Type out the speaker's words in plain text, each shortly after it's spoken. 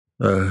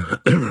Uh,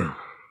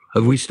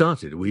 have we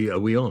started? Are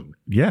we on?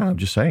 Yeah, I'm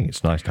just saying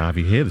it's nice to have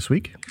you here this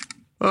week.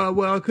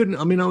 Well, I couldn't.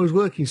 I mean, I was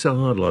working so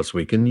hard last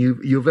week, and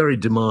you're very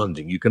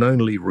demanding. You can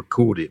only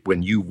record it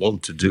when you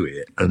want to do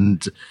it,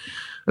 and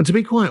to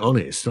be quite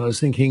honest, I was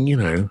thinking,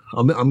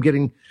 I'm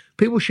getting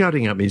people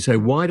shouting at me and say,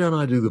 "Why don't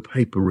I do the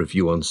paper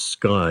review on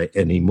Sky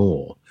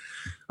anymore?"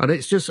 And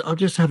it's just, I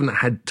just haven't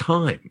had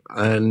time.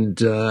 And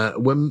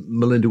when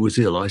Melinda was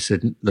ill, I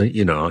said,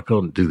 I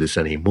can't do this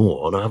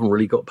anymore, and I haven't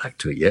really got back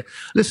to it yet.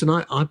 Listen,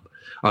 I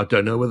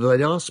don't know whether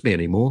they'd ask me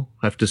anymore.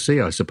 I have to see,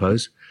 I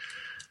suppose.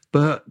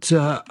 But,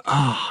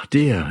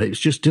 dear, it's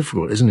just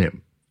difficult, isn't it?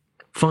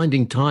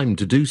 Finding time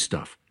to do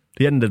stuff. At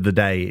the end of the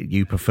day,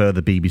 you prefer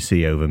the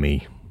BBC over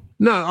me.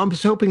 No, I'm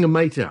just helping a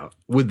mate out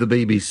with the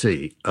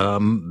BBC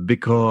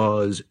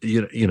because,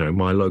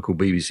 my local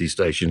BBC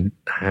station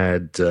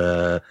had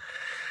to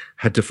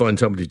find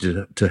somebody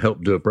to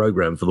help do a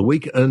programme for the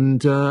week,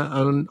 and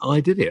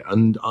I did it.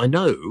 And I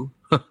know,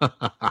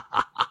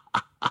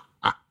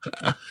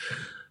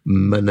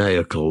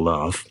 maniacal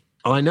laugh,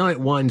 I know it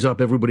winds up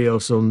everybody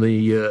else on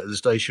the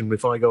station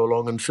if I go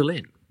along and fill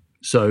in.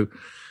 So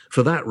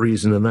for that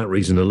reason and that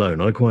reason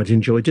alone, I quite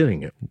enjoy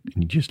doing it.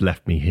 You just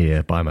left me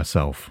here by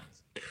myself.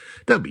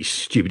 Don't be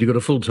stupid. You've got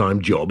a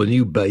full-time job, a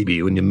new baby,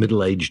 and you're a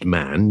middle-aged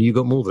man. You've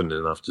got more than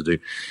enough to do.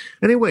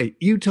 Anyway,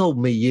 you told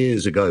me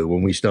years ago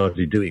when we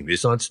started doing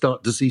this, I'd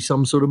start to see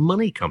some sort of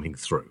money coming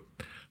through.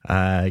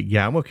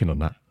 Yeah, I'm working on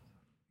that.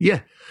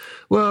 Yeah.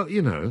 Well,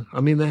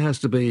 there has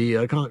to be,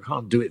 I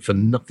can't do it for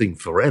nothing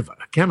forever,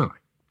 can I?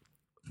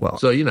 Well,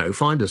 so,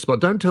 find a spot.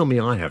 Don't tell me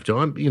I have to.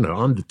 I'm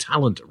the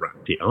talent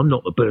around here. I'm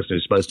not the person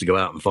who's supposed to go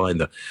out and find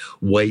the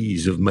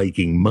ways of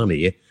making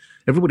money.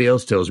 Everybody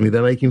else tells me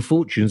they're making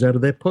fortunes out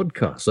of their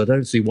podcasts. I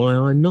don't see why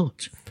I'm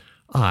not.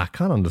 I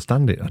can't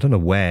understand it. I don't know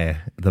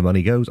where the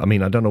money goes. I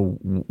mean, I don't know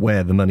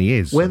where the money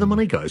is. Where the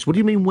money goes? What do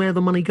you mean where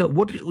the money goes?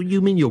 What do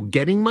you mean you're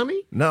getting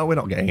money? No, we're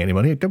not getting any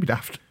money. Don't be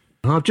daft.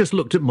 I've just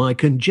looked at my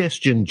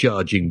congestion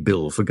charging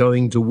bill for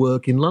going to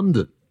work in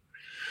London.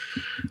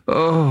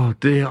 Oh,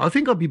 dear. I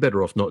think I'd be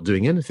better off not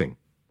doing anything.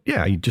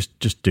 Yeah, you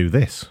just do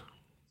this.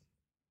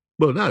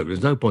 Well, no,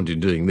 there's no point in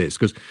doing this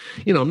because,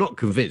 I'm not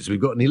convinced we've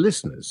got any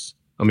listeners.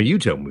 I mean, you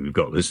tell me we've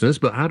got listeners,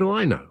 but how do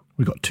I know?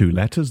 We've got 2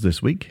 letters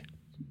this week.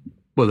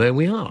 Well, there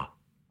we are.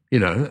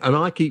 And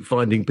I keep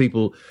finding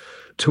people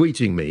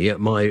tweeting me at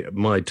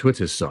my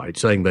Twitter site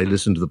saying they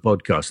listen to the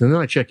podcast, and then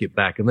I check it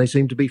back and they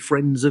seem to be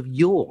friends of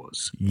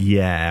yours.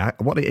 Yeah,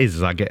 what it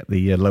is I get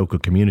the local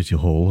community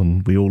hall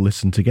and we all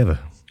listen together.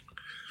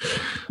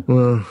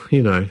 Well,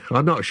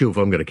 I'm not sure if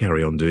I'm going to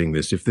carry on doing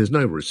this. If there's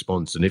no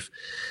response and if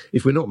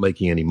we're not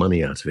making any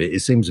money out of it,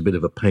 it seems a bit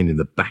of a pain in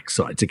the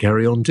backside to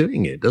carry on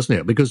doing it, doesn't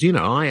it? Because,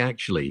 I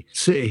actually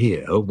sit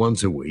here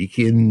once a week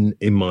in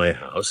my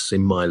house,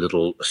 in my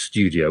little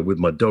studio with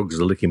my dogs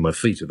are licking my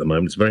feet at the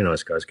moment. It's very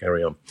nice, guys.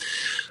 Carry on.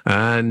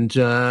 And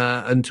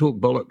talk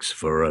bollocks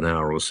for an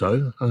hour or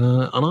so.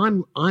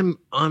 And I'm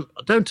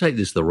don't take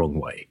this the wrong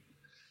way.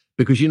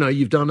 Because,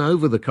 you've done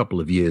over the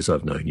couple of years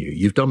I've known you,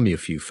 you've done me a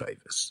few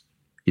favours.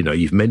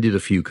 You've mended a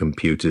few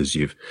computers.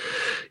 You've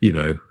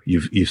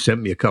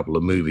sent me a couple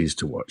of movies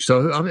to watch.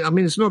 So, I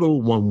mean, it's not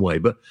all one way,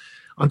 but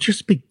I'm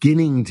just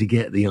beginning to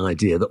get the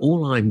idea that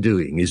all I'm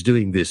doing is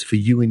doing this for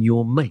you and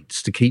your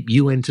mates to keep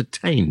you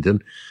entertained.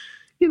 And,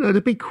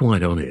 to be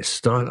quite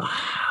honest,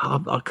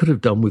 I could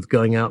have done with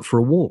going out for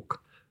a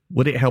walk.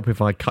 Would it help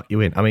if I cut you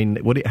in? I mean,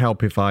 would it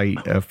help if I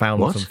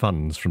found some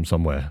funds from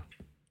somewhere?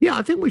 Yeah,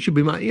 I think we should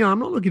be, I'm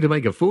not looking to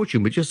make a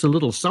fortune, but just a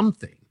little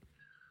something,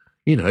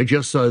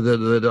 just so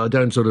that I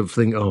don't sort of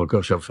think, oh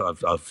gosh,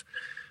 I've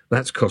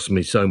that's cost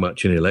me so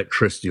much in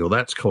electricity, or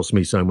that's cost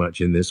me so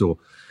much in this, or,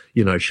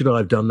 should I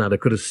have done that? I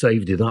could have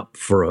saved it up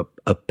for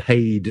a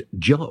paid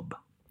job.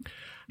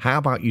 How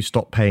about you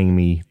stop paying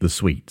me the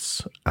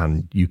sweets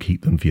and you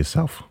keep them for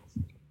yourself?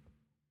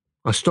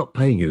 I stopped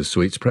paying you the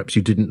sweets. Perhaps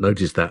you didn't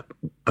notice that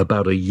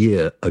about a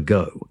year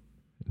ago.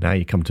 Now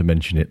you come to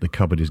mention it, the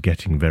cupboard is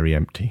getting very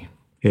empty.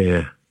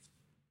 Yeah.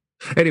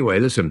 Anyway,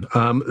 listen,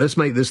 let's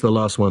make this the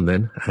last one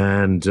then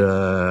and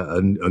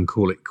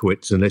call it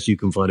quits unless you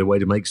can find a way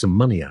to make some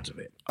money out of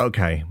it.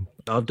 Okay.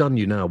 I've done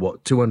you now,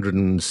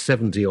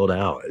 270 odd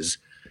hours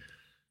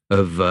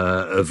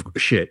of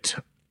shit.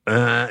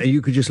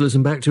 You could just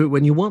listen back to it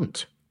when you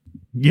want.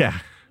 Yeah.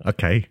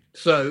 Okay.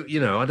 So,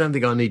 I don't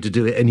think I need to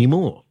do it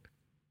anymore.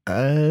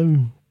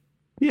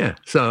 Yeah,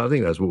 so I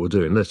think that's what we'll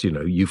do, unless,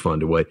 you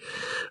find a way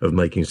of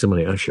making some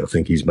money. Actually, I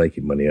think he's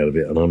making money out of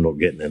it, and I'm not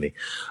getting any.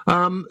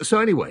 So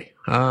anyway,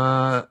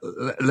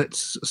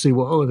 let's see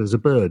what... Oh, there's a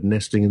bird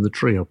nesting in the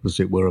tree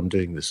opposite where I'm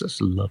doing this.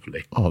 That's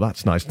lovely. Oh,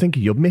 that's nice.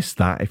 Thinking you'll miss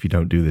that if you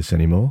don't do this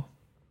anymore.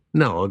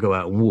 No, I'll go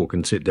out and walk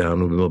and sit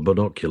down with my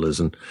binoculars,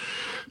 and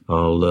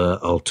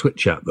I'll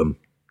twitch at them.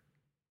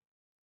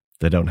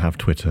 They don't have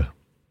Twitter.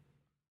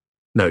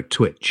 No,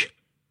 Twitch.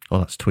 Oh,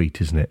 that's tweet,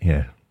 isn't it?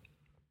 Yeah.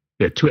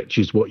 Yeah, Twitch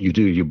is what you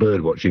do. You're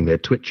bird watching. They're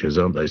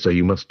twitchers, aren't they? So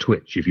you must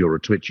twitch. If you're a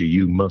twitcher,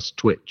 you must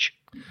twitch.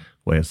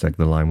 Wait a sec,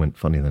 the line went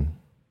funny then.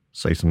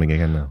 Say something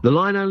again now. The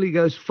line only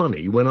goes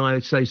funny when I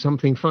say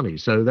something funny.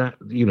 So that,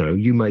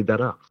 you made that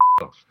up.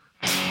 off.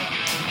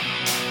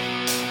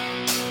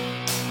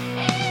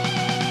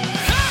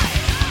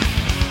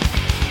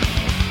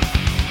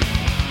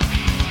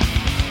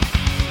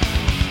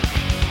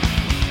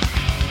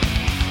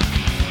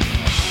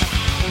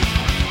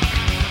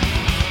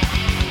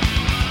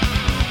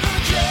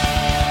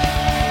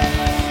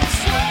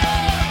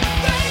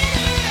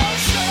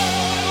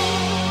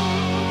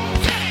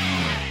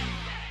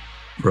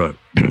 Right.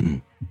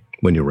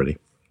 When you're ready.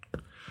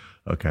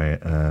 Okay.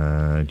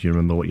 Do you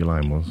remember what your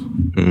line was?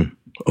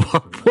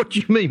 What do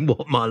you mean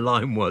what my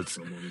line was?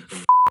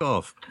 F***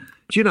 off.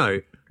 Do you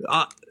know,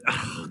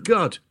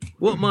 God,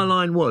 what my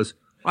line was?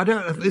 I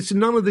don't,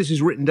 none of this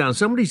is written down.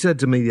 Somebody said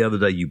to me the other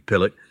day, you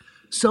pillock,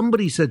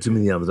 somebody said to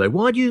me the other day,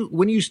 why do you,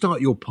 when you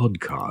start your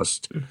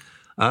podcast,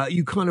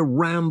 you kind of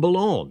ramble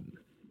on?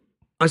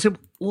 I said,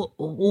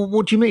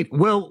 what do you mean?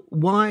 Well,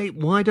 why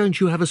don't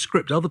you have a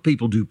script? Other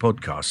people do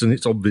podcasts, and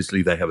it's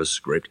obviously they have a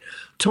script.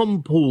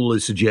 Tom Paul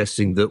is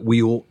suggesting that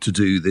we ought to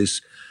do this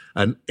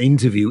and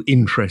interview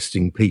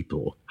interesting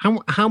people.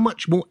 How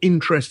much more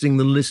interesting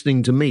than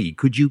listening to me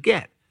could you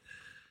get?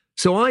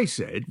 So I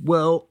said,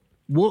 well,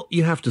 what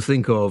you have to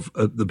think of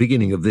at the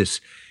beginning of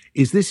this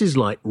is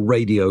like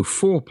radio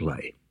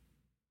foreplay.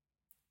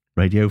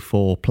 Radio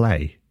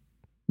foreplay?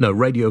 No,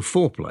 radio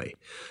foreplay.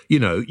 You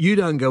know, you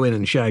don't go in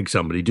and shag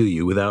somebody, do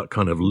you, without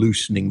kind of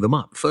loosening them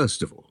up,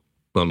 first of all.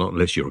 Well, not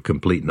unless you're a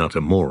complete and utter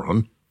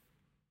moron.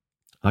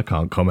 I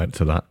can't comment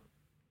to that.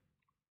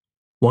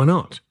 Why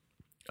not?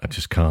 I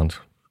just can't.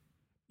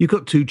 You've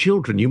got 2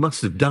 children. You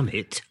must have done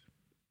it.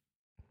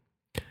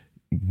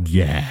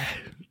 Yeah.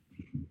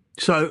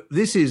 So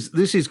this is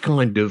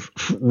kind of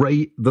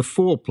the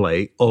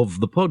foreplay of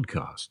the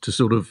podcast to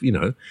sort of, you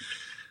know,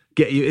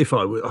 get you, I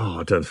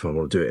don't know if I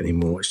want to do it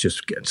anymore. It's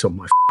just getting some of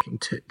my fucking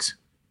tits.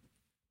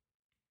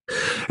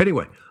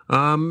 Anyway,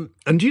 and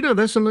do you know,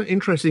 that's an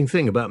interesting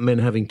thing about men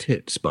having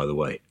tits, by the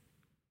way.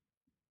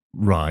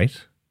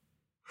 Right.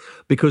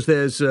 Because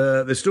there's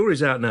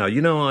stories out now.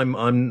 You know,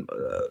 I'm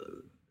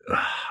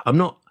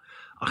not,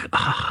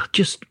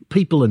 just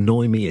people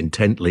annoy me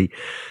intently.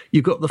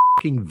 You've got the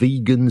fucking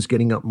vegans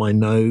getting up my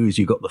nose.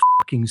 You've got the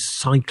fucking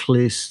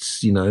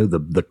cyclists, you know,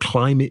 the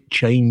climate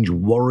change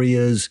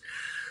warriors,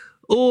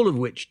 all of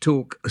which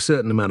talk a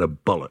certain amount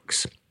of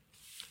bollocks.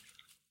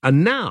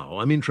 And now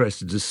I'm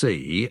interested to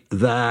see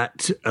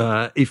that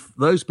if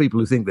those people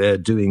who think they're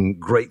doing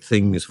great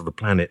things for the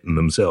planet and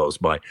themselves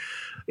by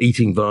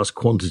eating vast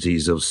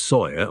quantities of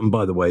soya, and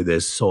by the way,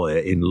 there's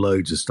soya in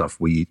loads of stuff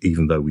we eat,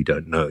 even though we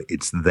don't know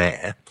it's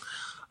there.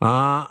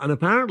 And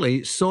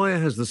apparently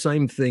soya has the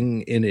same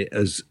thing in it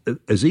as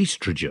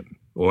estrogen,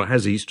 or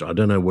has estrogen. I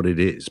don't know what it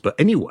is. But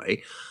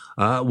anyway,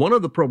 one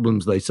of the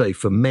problems they say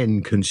for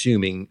men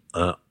consuming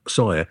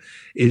soya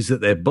is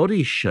that their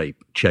body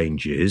shape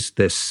changes,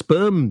 their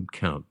sperm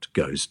count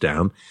goes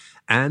down,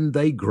 and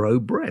they grow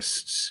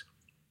breasts.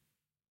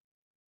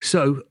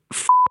 So,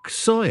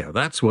 soya,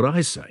 that's what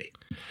I say.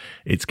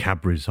 It's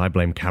Cadbury's. I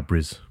blame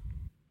Cadbury's.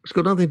 It's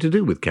got nothing to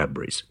do with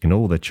Cadbury's. In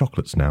all their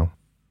chocolates now.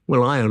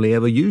 Well, I only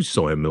ever use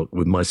soya milk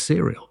with my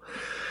cereal.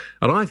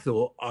 And I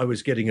thought I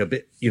was getting a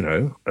bit, you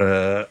know,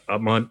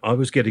 I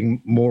was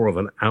getting more of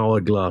an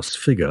hourglass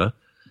figure.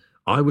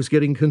 I was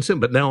getting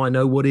concerned, but now I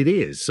know what it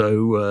is.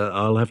 So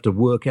I'll have to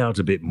work out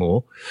a bit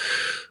more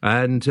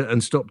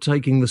and stop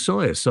taking the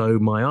soya so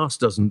my ass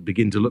doesn't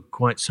begin to look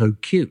quite so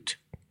cute.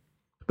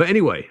 But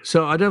anyway,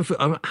 so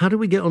how do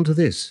we get onto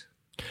this?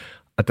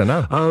 I don't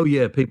know. Oh,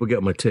 yeah, people get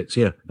on my tits,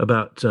 yeah,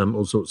 about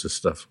all sorts of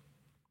stuff.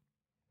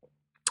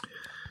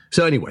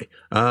 So anyway,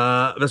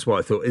 that's why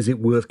I thought, is it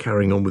worth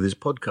carrying on with this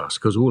podcast?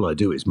 Because all I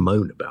do is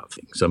moan about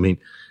things. I mean,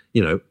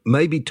 you know,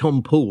 maybe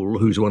Tom Poole,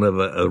 who's one of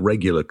the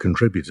regular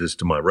contributors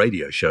to my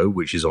radio show,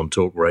 which is on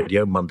Talk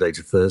Radio, Monday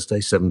to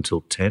Thursday, 7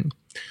 till 10,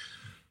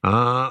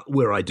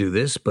 where I do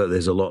this, but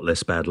there's a lot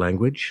less bad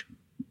language,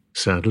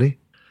 sadly.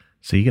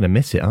 So you're going to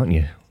miss it, aren't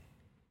you?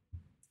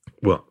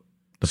 What?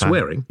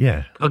 Swearing?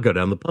 Yeah. I'll go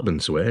down the pub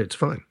and swear. It's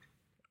fine.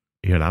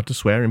 You're allowed to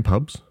swear in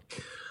pubs?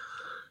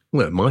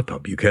 Well, at my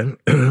pub you can.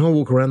 I'll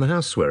walk around the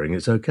house swearing.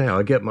 It's okay.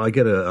 I get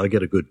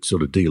a good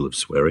sort of deal of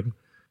swearing.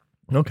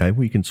 Okay,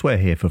 well, you can swear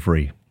here for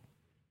free.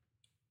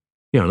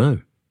 Yeah, I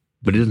know.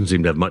 But it doesn't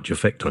seem to have much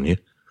effect on you.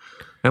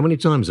 How many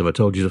times have I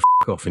told you to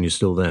f*** off and you're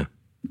still there?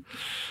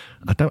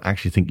 I don't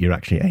actually think you're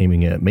actually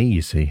aiming at me,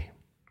 you see.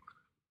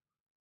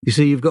 You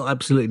see, you've got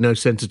absolutely no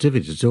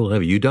sensitivity at all,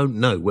 have you? You don't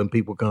know when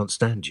people can't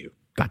stand you.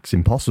 That's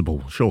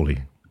impossible,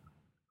 surely.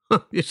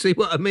 You see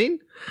what I mean?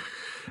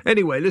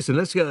 Anyway, listen,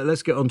 let's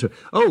get on to it.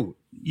 Oh,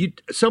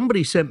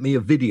 somebody sent me a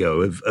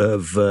video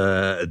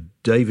of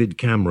David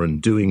Cameron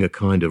doing a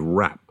kind of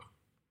rap.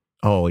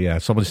 Oh, yeah,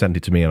 somebody sent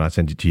it to me and I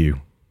sent it to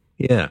you.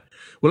 Yeah.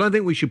 Well, I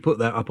think we should put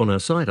that up on our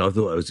site. I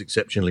thought it was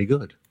exceptionally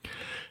good.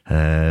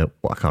 I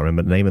can't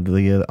remember the name of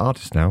the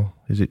artist now.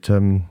 Is it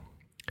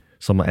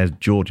someone as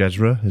George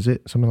Ezra? Is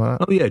it something like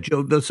that? Oh, yeah,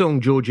 the song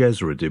George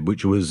Ezra did,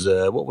 which was,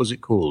 what was it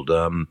called?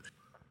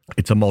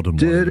 It's a modern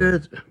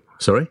one.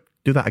 Sorry?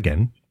 Do that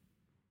again.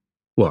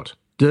 What?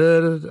 I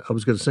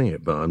was going to sing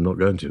it, but I'm not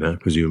going to now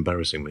because you're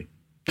embarrassing me.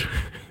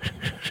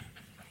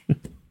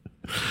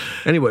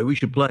 Anyway, we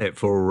should play it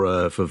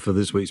for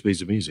this week's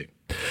piece of music.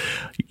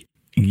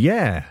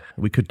 Yeah,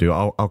 we could do.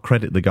 I'll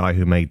credit the guy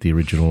who made the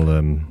original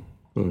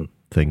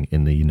thing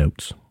in the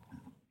notes.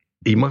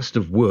 He must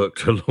have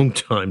worked a long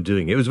time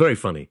doing it. It was very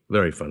funny,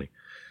 very funny.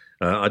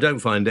 I don't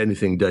find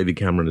anything David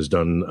Cameron has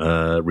done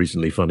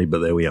recently funny, but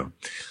there we are.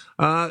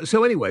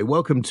 So anyway,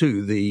 welcome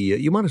to the...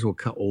 you might as well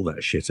cut all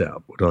that shit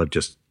out, what I've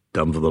just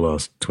done for the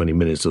last 20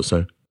 minutes or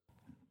so.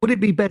 Would it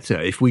be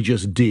better if we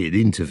just did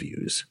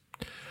interviews?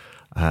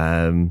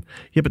 Yeah,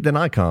 but then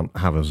I can't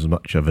have as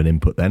much of an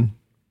input then.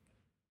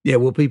 Yeah,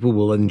 well, people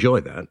will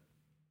enjoy that.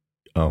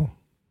 Oh,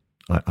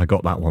 I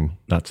got that one.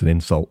 That's an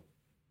insult.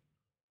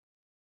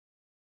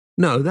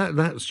 No,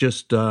 that's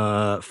just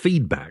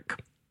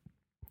feedback.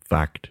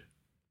 Fact.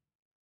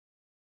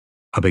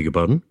 I beg your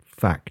pardon?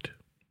 Fact.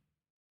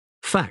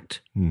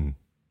 Fact.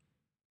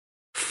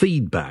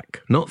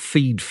 Feedback, not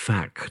feed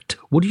fact.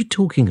 What are you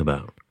talking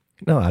about?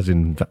 No, as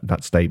in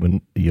that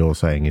statement you're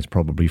saying is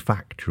probably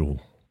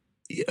factual.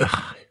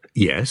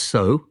 Yes,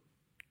 so?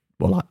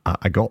 Well,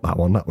 I got that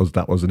one.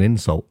 That was an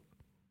insult.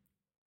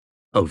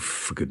 Oh,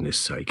 for goodness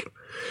sake.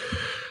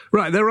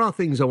 Right, there are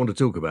things I want to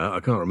talk about. I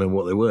can't remember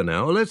what they were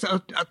now.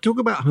 I'll talk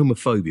about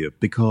homophobia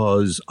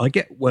because I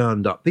get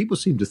wound up. People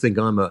seem to think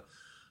I'm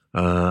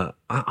I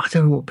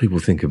don't know what people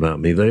think about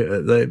me.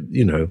 They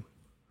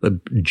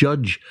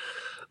judge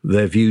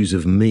their views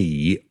of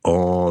me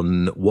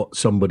on what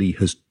somebody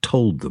has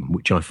told them,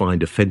 which I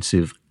find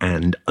offensive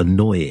and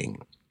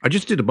annoying. I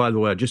just did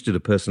a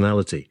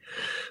personality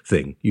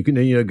thing. You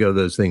can, go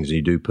those things and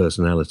you do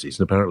personalities.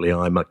 And apparently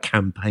I'm a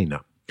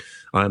campaigner.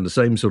 I am the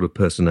same sort of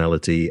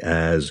personality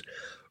as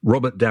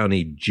Robert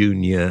Downey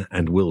Jr.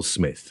 and Will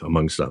Smith,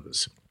 amongst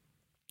others.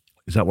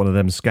 Is that one of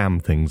them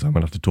scam things I'm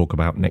going to have to talk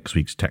about next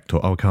week's Tech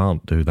Talk? Oh, I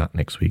can't do that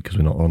next week because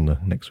we're not on the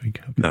next week.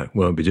 Okay. No,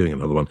 we won't be doing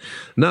another one.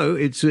 No,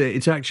 it's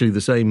actually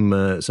the same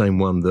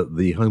one that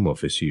the Home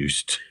Office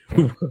used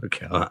to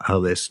work out how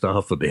their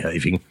staff are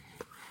behaving.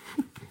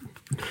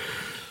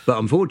 But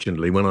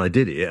unfortunately, when I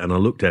did it and I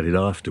looked at it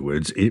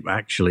afterwards, it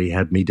actually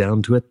had me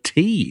down to a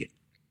T.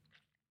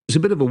 It's a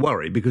bit of a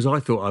worry because I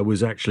thought I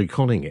was actually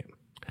conning it.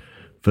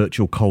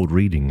 Virtual cold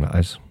reading, that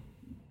is.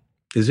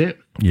 Is it?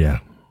 Yeah.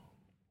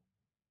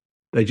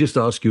 They just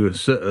ask you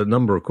a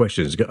number of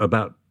questions,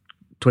 about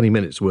 20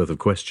 minutes worth of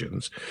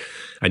questions,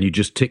 and you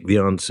just tick the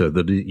answer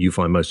that you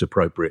find most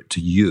appropriate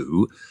to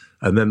you,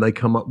 and then they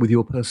come up with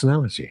your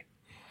personality.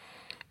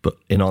 But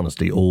in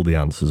honesty, all the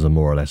answers are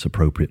more or less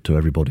appropriate to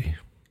everybody.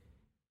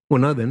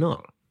 Well, no, they're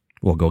not.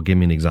 Well, go give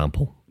me an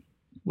example.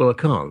 Well, I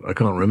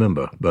can't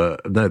remember,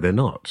 but no, they're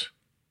not.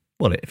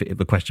 Well, if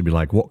the question be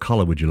like, what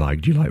colour would you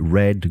like? Do you like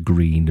red,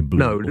 green, blue?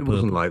 No, it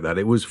wasn't like that.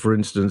 It was, for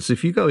instance,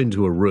 if you go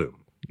into a room...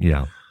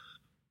 Yeah.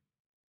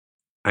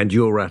 And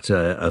you're at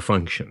a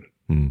function,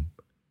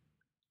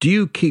 do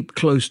you keep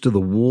close to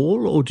the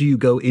wall or do you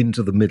go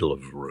into the middle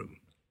of the room?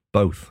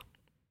 Both.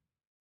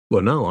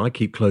 Well, no, I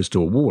keep close to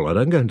a wall. I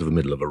don't go into the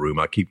middle of a room.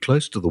 I keep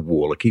close to the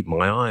wall. I keep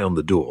my eye on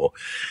the door.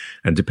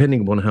 And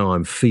depending upon how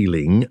I'm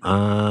feeling,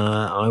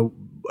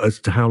 as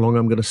to how long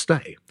I'm going to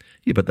stay.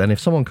 Yeah, but then if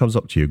someone comes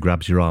up to you,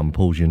 grabs your arm,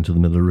 pulls you into the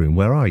middle of the room,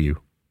 where are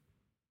you?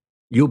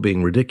 You're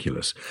being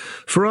ridiculous.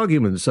 For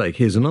argument's sake,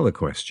 here's another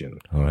question.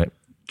 All right.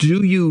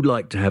 Do you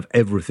like to have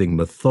everything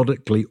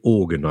methodically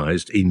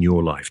organised in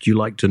your life? Do you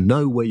like to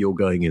know where you're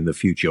going in the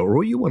future? Or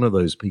are you one of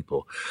those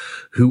people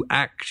who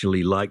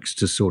actually likes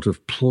to sort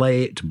of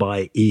play it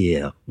by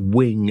ear,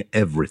 wing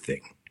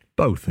everything?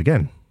 Both,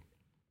 again.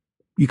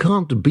 You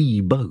can't be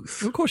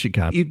both. Of course you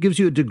can. It gives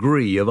you a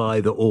degree of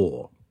either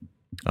or.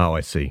 Oh, I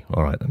see.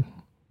 All right, then.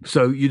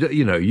 So,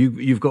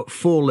 you've got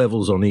 4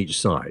 levels on each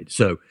side.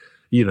 So,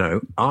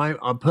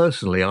 I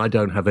personally, I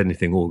don't have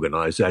anything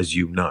organised, as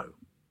you know.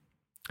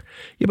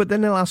 Yeah, but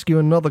then they'll ask you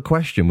another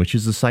question, which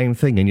is the same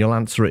thing, and you'll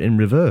answer it in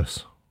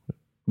reverse.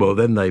 Well,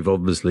 then they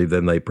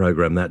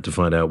program that to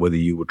find out whether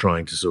you were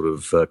trying to sort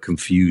of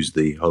confuse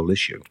the whole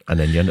issue. And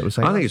then you end up with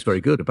saying, I think it's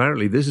very good.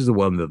 Apparently, this is the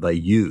one that they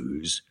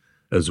use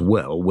as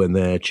well when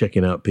they're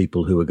checking out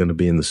people who are going to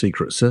be in the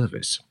Secret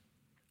Service.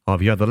 Oh,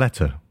 have you had the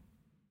letter?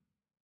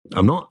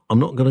 I'm not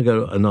going to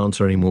go and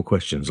answer any more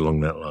questions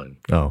along that line.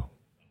 Oh.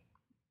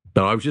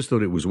 No, I just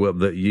thought it was well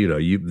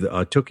that,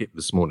 I took it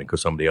this morning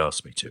because somebody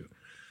asked me to.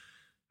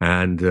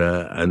 And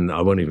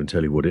I won't even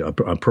tell you what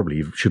I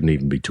probably shouldn't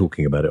even be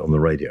talking about it on the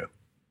radio.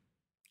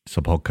 It's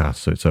a podcast,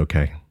 so it's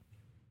okay.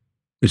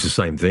 It's the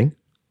same thing.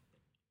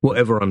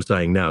 Whatever I'm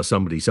saying now,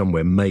 somebody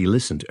somewhere may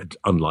listen to it.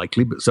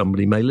 Unlikely, but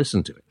somebody may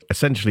listen to it.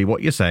 Essentially,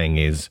 what you're saying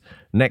is,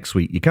 next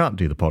week you can't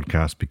do the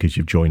podcast because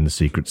you've joined the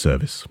Secret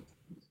Service.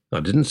 I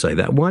didn't say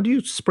that. Why do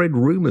you spread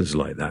rumours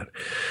like that?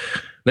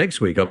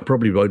 Next week, I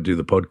probably won't do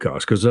the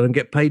podcast because I don't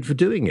get paid for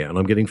doing it, and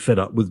I'm getting fed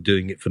up with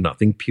doing it for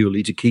nothing,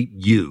 purely to keep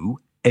you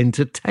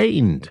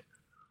entertained.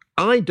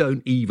 I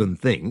don't even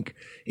think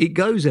it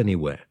goes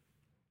anywhere.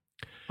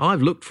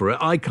 I've looked for it.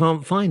 I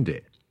can't find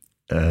it.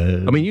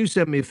 You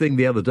sent me a thing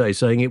the other day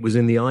saying it was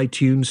in the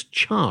iTunes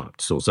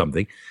charts or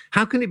something.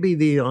 How can it be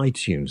the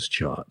iTunes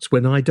charts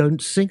when I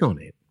don't sing on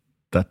it?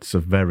 That's a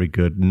very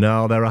good...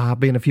 No, there have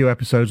been a few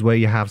episodes where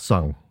you have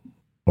sung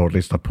Or at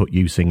least I put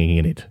you singing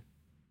in it.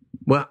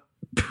 Well,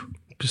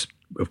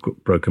 I've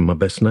broken my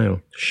best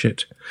nail.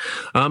 Shit.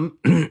 Well,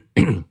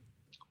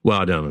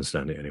 I don't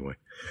understand it anyway.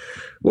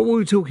 What were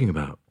we talking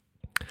about?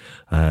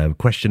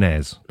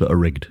 Questionnaires that are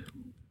rigged.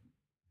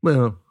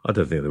 Well, I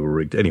don't think they were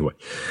rigged. Anyway,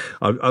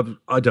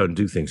 I don't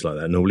do things like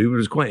that normally. It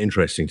was quite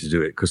interesting to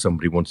do it because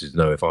somebody wanted to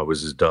know if I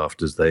was as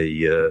daft as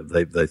they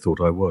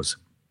thought I was.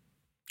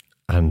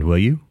 And were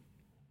you?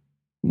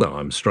 Well,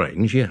 I'm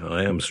strange. Yeah,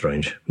 I am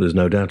strange. There's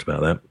no doubt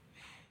about that.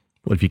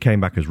 Well, if you came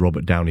back as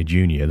Robert Downey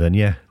Jr., then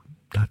yeah,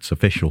 that's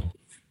official.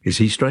 Is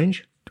he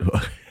strange?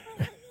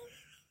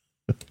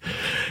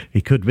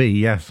 He could be,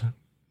 yes.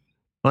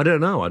 I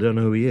don't know. I don't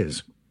know who he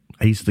is.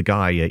 He's the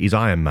guy, he's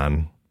Iron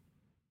Man.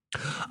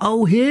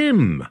 Oh,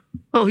 him.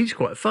 Oh, he's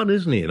quite fun,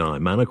 isn't he, in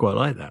Iron Man? I quite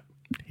like that.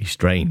 He's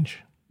strange.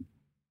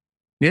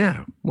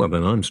 Yeah. Well,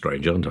 then I'm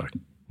strange, aren't I?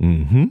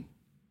 Mm-hmm.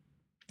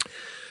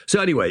 So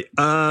anyway,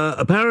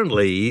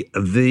 apparently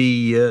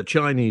the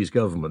Chinese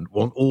government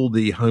want all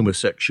the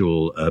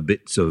homosexual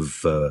bits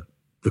of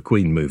the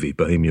Queen movie,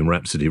 Bohemian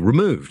Rhapsody,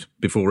 removed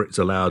before it's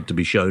allowed to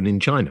be shown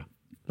in China.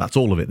 That's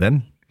all of it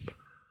then?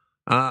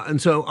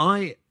 And so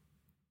I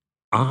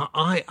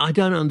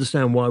don't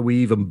understand why we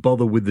even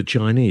bother with the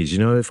Chinese. You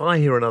know, if I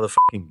hear another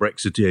fucking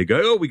Brexiteer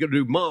go, oh, we're going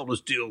to do marvellous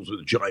deals with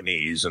the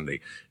Chinese and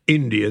the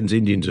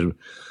Indians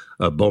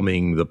are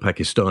bombing the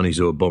Pakistanis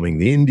who are bombing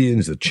the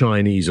Indians, the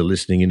Chinese are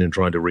listening in and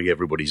trying to rig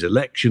everybody's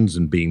elections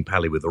and being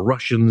pally with the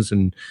Russians,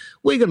 and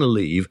we're going to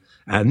leave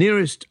our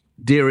nearest,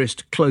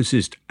 dearest,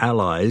 closest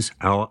allies,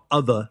 our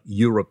other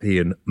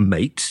European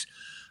mates,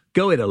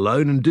 go it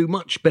alone and do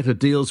much better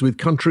deals with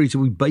countries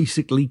we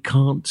basically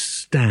can't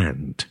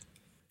stand.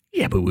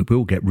 Yeah, but we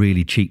will get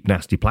really cheap,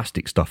 nasty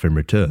plastic stuff in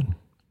return.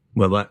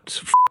 Well,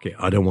 that's it.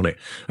 I don't want it.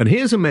 And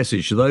here's a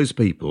message to those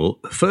people.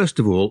 First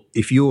of all,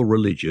 if you're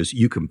religious,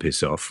 you can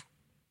piss off.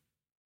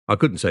 I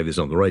couldn't say this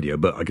on the radio,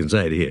 but I can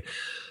say it here.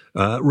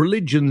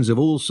 Religions of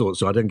all sorts.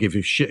 So I don't give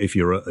a shit if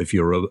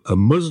you're a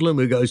Muslim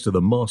who goes to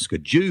the mosque, a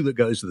Jew that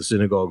goes to the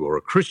synagogue, or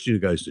a Christian who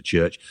goes to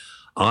church.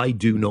 I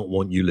do not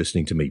want you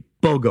listening to me.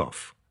 Bog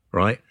off,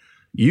 right?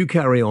 You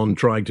carry on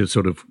trying to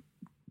sort of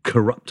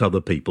corrupt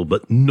other people,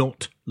 but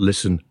not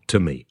listen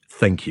to me.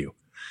 Thank you.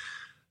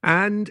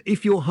 And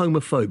if you're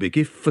homophobic,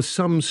 if for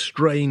some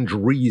strange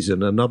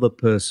reason another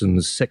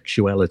person's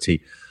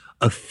sexuality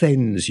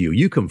offends you,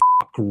 you can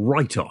fuck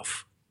right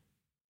off.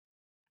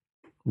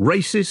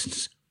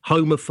 Racists,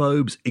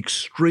 homophobes,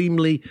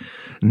 extremely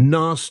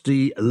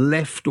nasty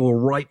left or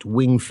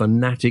right-wing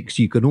fanatics,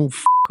 you can all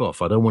fuck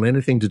off. I don't want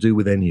anything to do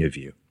with any of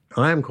you.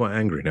 I am quite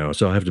angry now,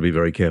 so I have to be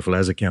very careful.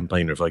 As a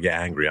campaigner, if I get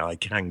angry, I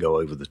can go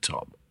over the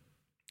top.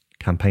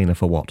 Campaigner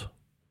for what?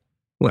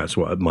 Well, that's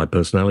what my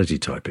personality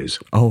type is.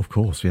 Oh, of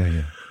course,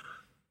 yeah.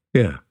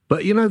 Yeah,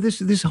 but you know,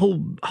 this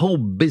whole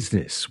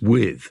business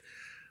with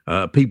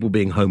people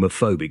being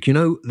homophobic. You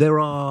know, there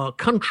are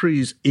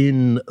countries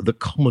in the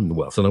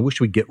Commonwealth, and I wish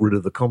we'd get rid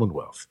of the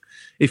Commonwealth.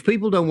 If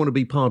people don't want to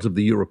be part of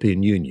the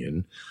European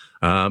Union,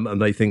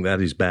 and they think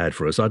that is bad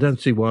for us, I don't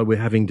see why we're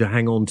having to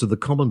hang on to the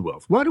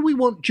Commonwealth. Why do we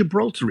want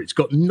Gibraltar? It's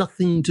got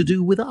nothing to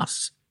do with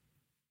us.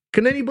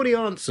 Can anybody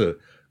answer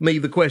me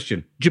the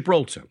question?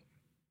 Gibraltar.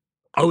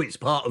 Oh, it's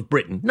part of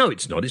Britain. No,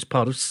 it's not. It's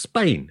part of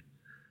Spain.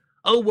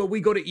 Oh, well,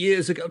 we got it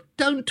years ago.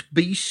 Don't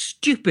be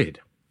stupid.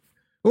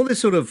 All this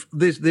sort of,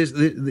 this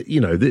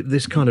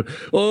kind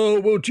of, oh,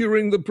 well,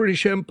 during the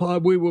British Empire,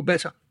 we were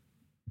better.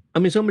 I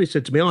mean, somebody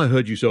said to me, I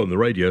heard you say on the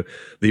radio,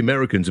 the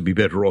Americans would be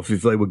better off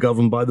if they were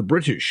governed by the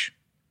British.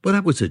 Well,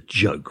 that was a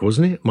joke,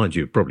 wasn't it? Mind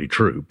you, probably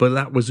true, but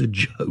that was a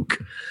joke.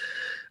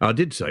 I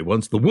did say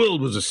once the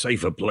world was a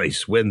safer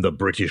place when the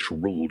British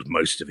ruled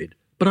most of it,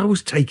 but I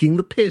was taking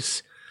the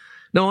piss.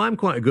 Now, I'm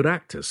quite a good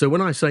actor, so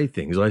when I say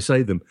things, I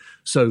say them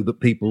so that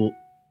people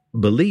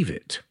believe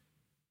it.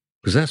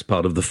 Because that's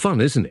part of the fun,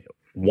 isn't it?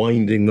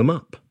 Winding them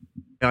up.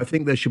 I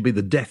think there should be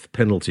the death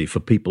penalty for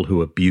people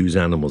who abuse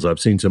animals. I've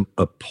seen some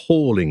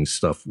appalling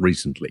stuff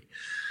recently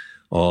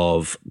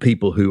of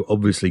people who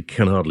obviously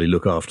can hardly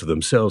look after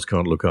themselves,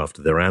 can't look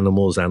after their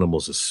animals.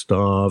 Animals are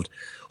starved,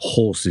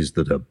 horses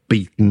that are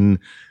beaten.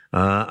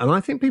 And I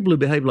think people who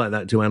behave like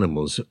that to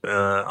animals,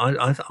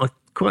 I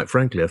quite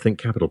frankly, I think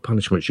capital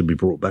punishment should be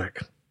brought back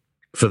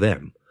for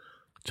them.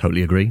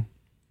 Totally agree.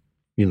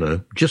 You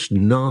know, just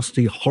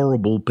nasty,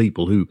 horrible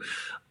people who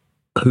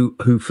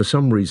for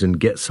some reason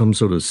get some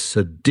sort of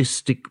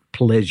sadistic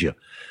pleasure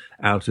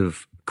out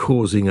of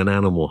causing an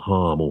animal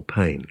harm or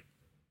pain.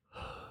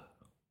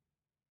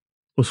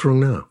 What's wrong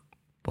now?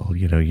 Well,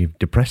 you know, you've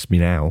depressed me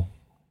now.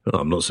 Oh,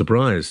 I'm not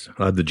surprised.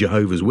 I had the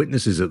Jehovah's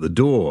Witnesses at the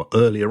door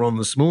earlier on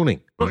this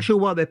morning. Not sure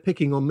why they're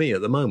picking on me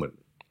at the moment.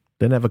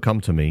 They never come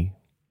to me.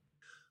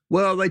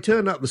 Well, they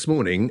turned up this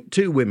morning,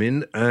 2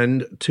 women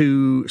and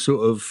 2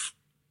 sort of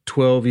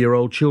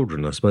 12-year-old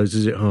children, I suppose.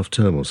 Is it half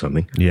term or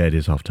something? Yeah, it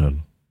is half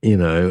term. You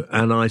know,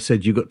 and I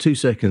said, you've got 2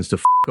 seconds to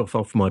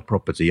off my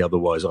property,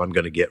 otherwise I'm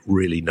going to get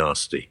really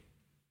nasty.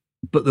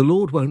 But the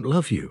Lord won't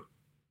love you.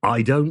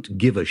 I don't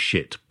give a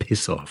shit.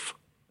 Piss off.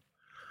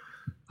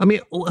 I mean,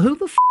 who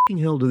the fucking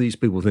hell do these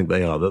people think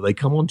they are, that they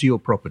come onto your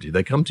property,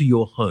 they come to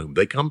your home,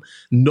 they come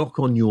knock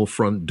on your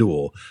front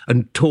door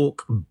and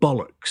talk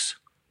bollocks?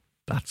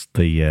 That's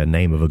the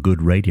name of a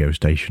good radio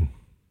station.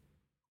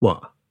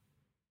 What?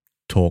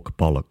 Talk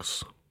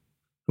Bollocks.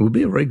 It would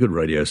be a very good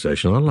radio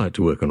station. I'd like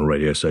to work on a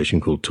radio station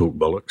called Talk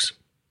Bollocks.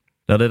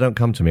 No, they don't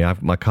come to me.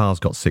 My car's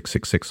got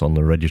 666 on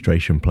the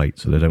registration plate,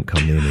 so they don't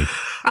come near me.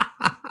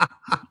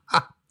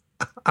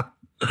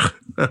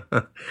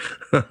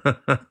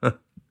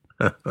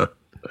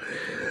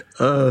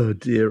 Oh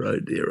dear, oh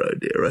dear, oh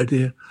dear, oh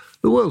dear.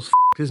 The world's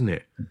f***ed, isn't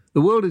it?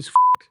 The world is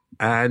f***ed.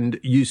 And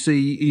you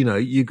see,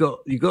 you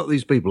got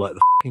these people like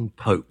the fucking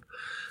Pope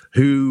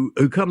who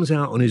comes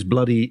out on his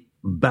bloody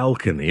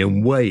balcony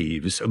and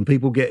waves, and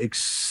people get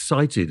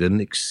excited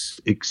and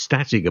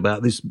ecstatic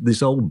about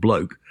this old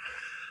bloke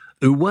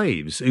who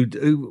waves.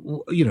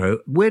 Who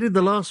where did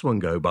the last one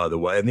go, by the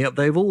way? And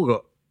they've all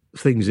got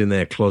things in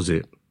their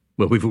closet.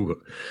 Well, we've all got,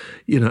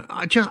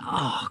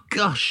 oh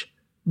gosh,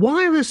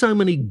 why are there so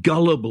many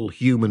gullible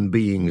human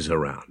beings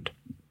around?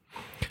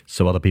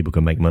 So other people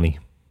can make money.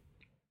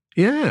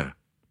 Yeah.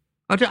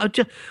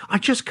 I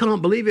just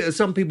can't believe it.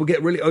 Some people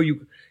get really,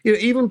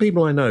 even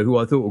people I know who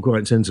I thought were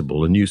quite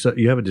sensible, and you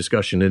have a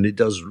discussion and it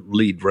does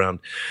lead round,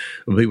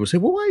 and people say,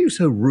 well, why are you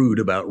so rude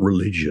about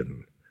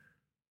religion?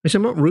 I said,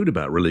 I'm not rude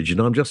about religion.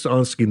 I'm just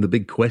asking the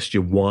big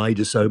question, why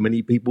do so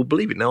many people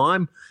believe it? Now,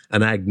 I'm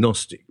an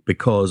agnostic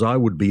because I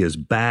would be as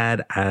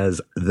bad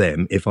as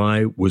them if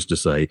I was to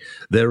say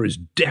there is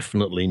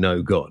definitely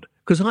no God,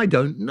 because I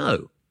don't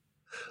know.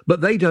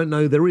 But they don't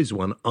know there is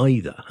one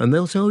either. And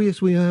they'll say, oh,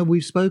 yes,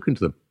 we've spoken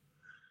to them.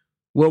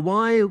 Well,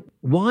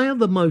 why are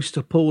the most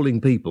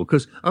appalling people?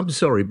 Because I'm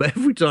sorry, but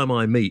every time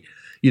I meet,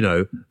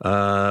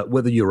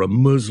 whether you're a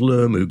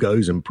Muslim who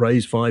goes and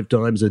prays 5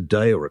 times a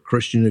day or a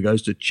Christian who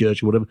goes to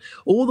church or whatever,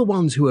 all the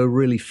ones who are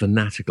really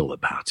fanatical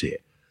about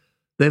it,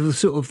 they've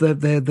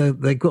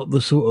got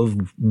the sort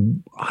of,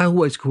 I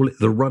always call it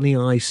the runny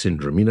eye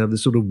syndrome, the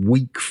sort of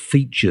weak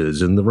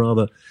features and the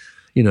rather,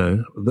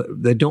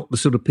 they're not the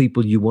sort of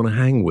people you want to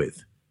hang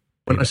with.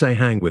 When I say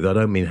hang with, I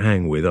don't mean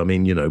hang with. I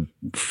mean,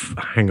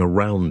 hang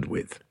around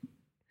with.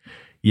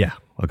 Yeah,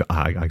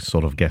 I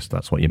sort of guessed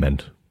that's what you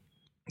meant.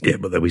 Yeah,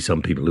 but there'll be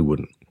some people who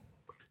wouldn't.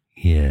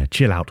 Yeah,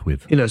 chill out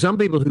with. Some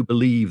people who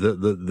believe that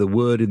the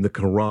word in the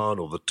Quran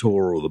or the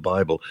Torah or the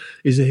Bible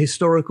is a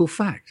historical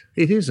fact.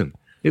 It isn't.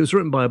 It was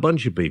written by a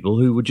bunch of people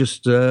who were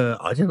just,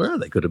 I don't know,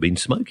 they could have been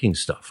smoking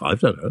stuff. I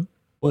don't know.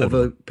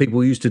 Whatever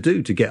people used to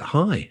do to get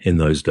high in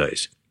those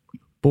days.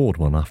 Bored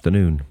one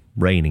afternoon,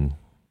 raining.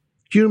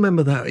 Do you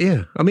remember that?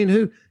 Yeah. I mean,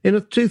 who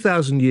in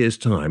 2,000 years'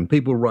 time,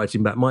 people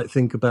writing back might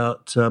think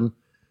about,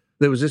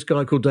 there was this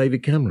guy called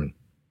David Cameron.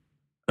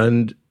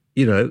 And,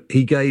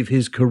 he gave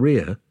his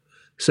career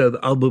so that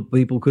other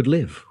people could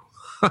live.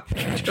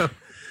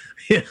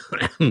 Yeah.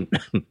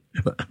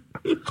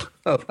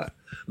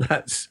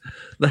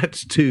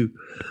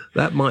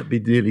 That might be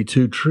nearly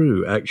too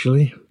true,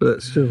 actually.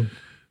 But still,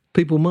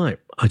 people might.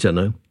 I don't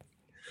know.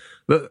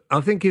 But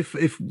I think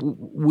if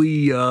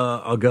we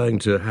are going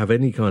to have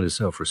any kind of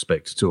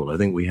self-respect at all, I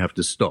think we have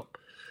to stop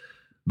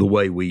the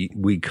way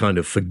we kind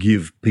of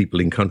forgive people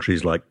in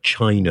countries like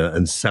China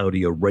and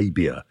Saudi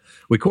Arabia.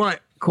 We're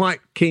quite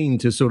keen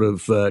to sort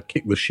of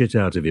kick the shit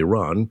out of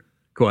Iran,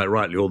 quite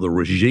rightly, or the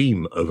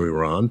regime of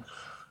Iran,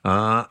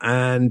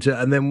 and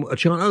then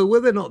China. Oh, well,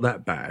 they're not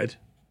that bad.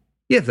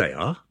 Yeah, they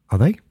are. Are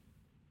they?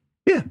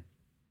 Yeah.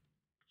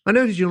 I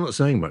notice you're not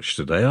saying much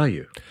today, are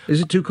you?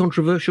 Is it too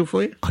controversial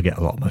for you? I get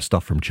a lot of my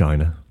stuff from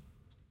China.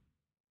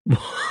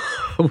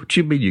 What do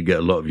you mean you get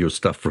a lot of your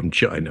stuff from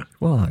China?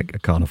 Well, I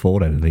can't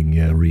afford anything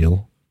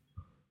real.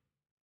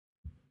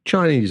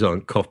 Chinese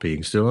aren't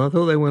copying still. I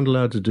thought they weren't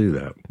allowed to do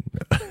that.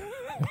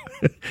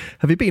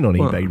 Have you been on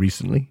eBay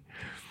recently?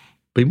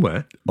 Been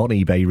where? On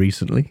eBay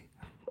recently.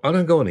 I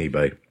don't go on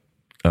eBay.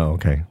 Oh,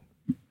 okay.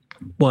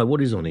 Why?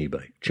 What is on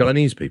eBay?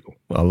 Chinese people?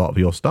 Well, a lot of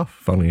your stuff,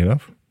 funnily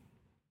enough.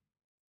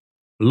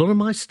 A lot of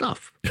my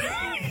stuff.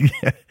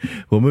 Yeah,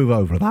 we'll move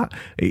over that.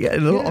 Yeah, a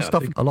lot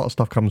of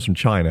stuff comes from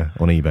China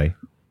on eBay.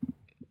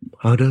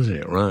 Oh, does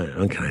it? Right.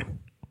 Okay.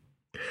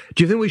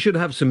 Do you think we should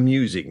have some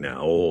music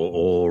now,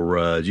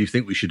 or do you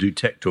think we should do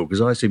tech talk? Because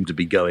I seem to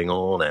be going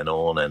on and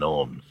on and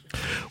on.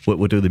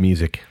 We'll do the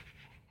music.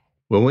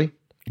 Will we?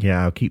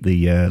 Yeah, I'll keep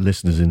the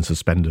listeners in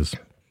suspenders.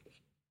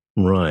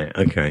 Right.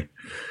 Okay.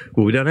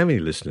 Well, we don't have any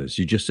listeners.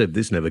 You just said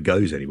this never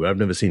goes anywhere. I've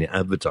never seen it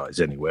advertised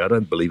anywhere. I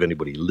don't believe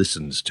anybody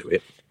listens to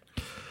it.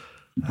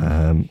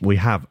 We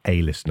have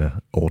a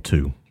listener or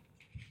two.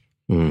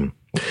 Well,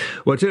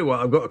 I tell you what,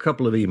 I've got a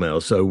couple of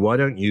emails, so why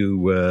don't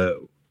you,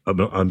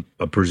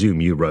 I presume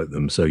you wrote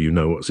them, so you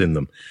know what's in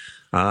them.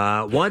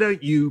 Why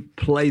don't you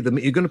play them?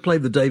 You're going to play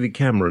the David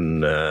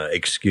Cameron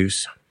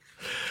excuse.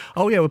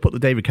 Oh, yeah, we'll put the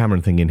David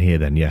Cameron thing in here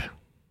then, yeah.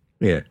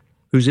 Yeah.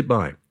 Who's it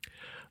by?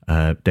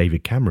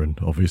 David Cameron,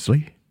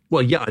 obviously.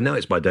 Well, yeah, I know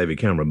it's by David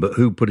Cameron, but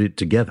who put it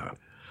together?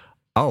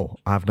 Oh,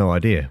 I have no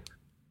idea.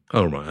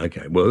 Oh, right,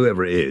 okay. Well,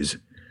 whoever it is,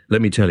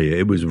 Let me tell you,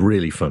 it was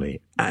really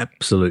funny.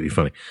 Absolutely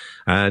funny.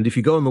 And if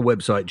you go on the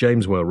website,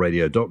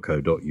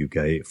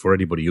 jameswellradio.co.uk, for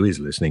anybody who is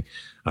listening,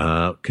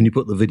 can you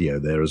put the video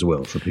there as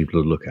well for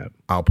people to look at?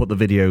 I'll put the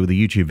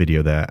YouTube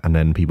video there, and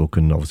then people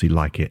can obviously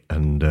like it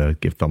and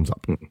give thumbs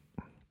up.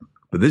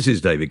 But this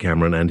is David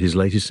Cameron and his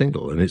latest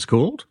single, and it's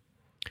called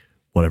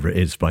Whatever It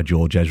Is by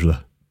George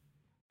Ezra.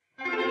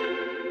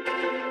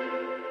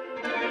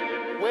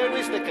 Where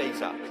is the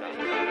geezer?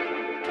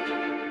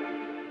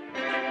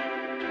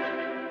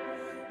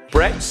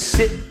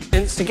 Brexit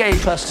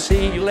instigator, us to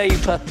see you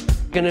later.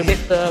 Gonna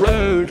hit the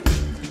road,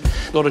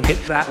 gotta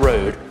hit that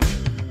road.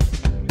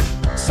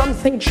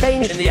 Something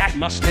changed in the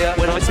atmosphere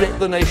when I split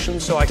the nation,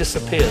 so I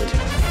disappeared.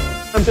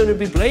 I'm gonna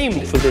be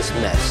blamed for this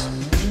mess.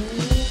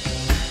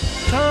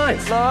 Time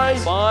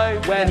flies by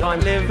when I'm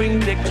living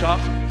nicked up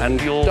and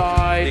you're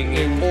dying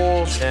in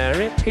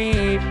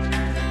austerity.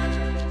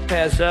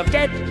 There's a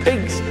dead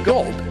pig's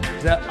gob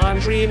that I'm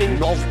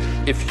dreaming of.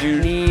 If you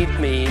need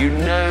me, you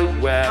know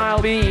where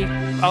I'll be.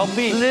 I'll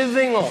be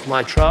living off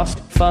my trust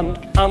fund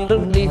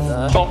underneath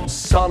the hot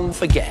sun,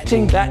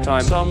 forgetting that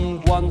I'm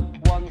someone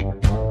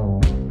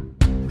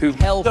who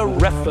held a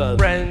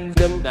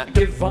referendum that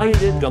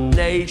divided a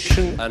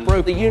nation and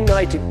broke the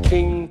United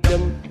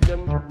Kingdom.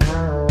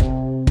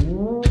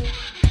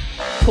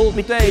 Called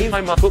me Dave,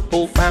 I'm a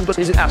football fan, but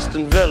is it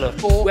Aston Villa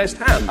or West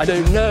Ham? I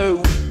don't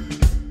know.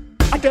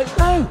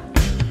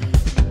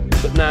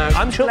 But now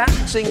I'm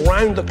chillaxing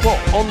round the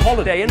clock on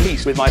holiday in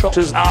peace with my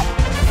trotters up.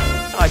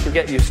 I can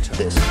get used to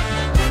this.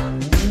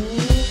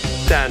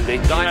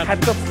 Standing guy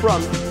at the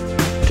front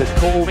to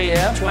call me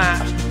a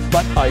twat,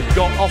 but I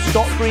got off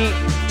scot-free,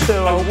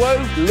 so I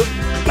won't look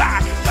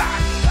back.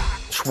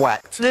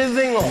 Twat.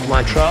 Living off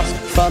my trust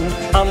fund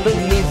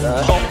underneath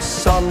the hot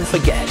sun,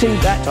 forgetting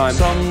that I'm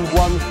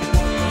someone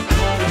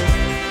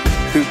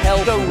who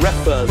held a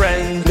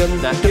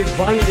referendum that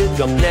divided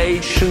the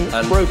nation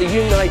and broke the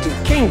United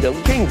Kingdom.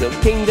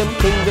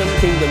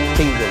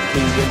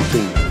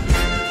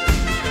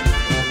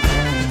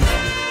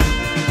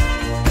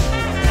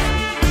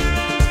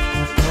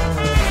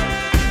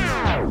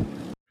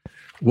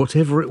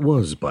 Whatever It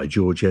Was by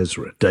George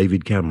Ezra,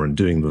 David Cameron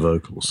doing the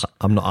vocals.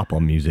 I'm not up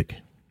on music.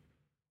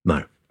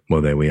 No.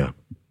 Well, there we are.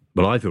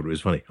 But I thought it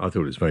was funny. I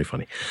thought it was very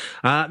funny.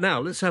 Now,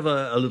 let's have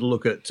a little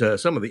look at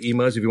some of the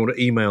emails. If you want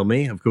to email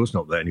me, of course,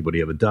 not that anybody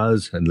ever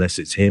does, unless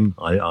it's him.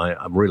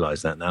 I've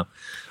realised that now.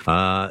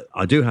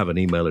 I do have an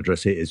email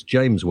address here. It's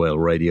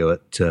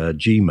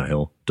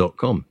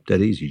jameswellradio@gmail.com.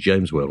 Dead easy,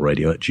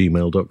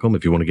 jameswellradio@gmail.com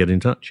if you want to get in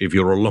touch, if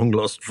you're a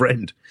long-lost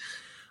friend.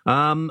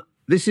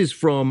 This is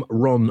from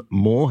Ron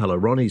Moore. Hello,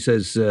 Ron. He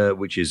says,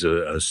 which is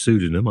a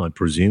pseudonym, I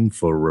presume,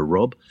 for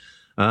Rob.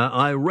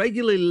 I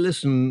regularly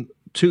listen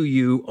to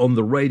you on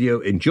the radio,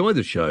 enjoy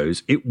the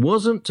shows. It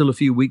wasn't till a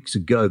few weeks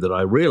ago that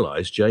I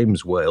realised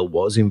James Whale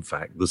was, in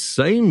fact, the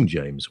same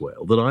James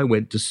Whale that I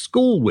went to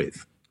school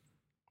with.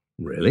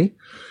 Really?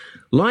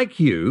 Like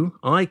you,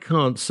 I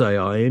can't say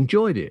I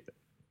enjoyed it.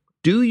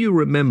 Do you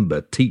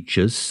remember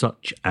teachers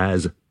such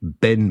as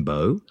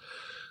Benbow,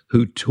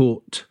 who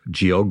taught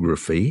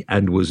geography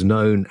and was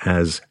known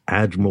as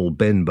Admiral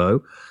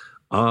Benbow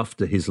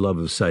after his love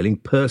of sailing?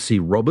 Percy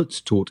Roberts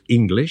taught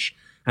English,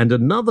 and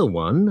another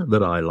one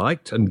that I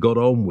liked and got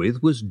on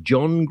with was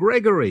John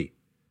Gregory.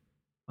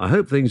 I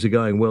hope things are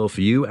going well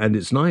for you, and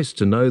it's nice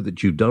to know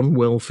that you've done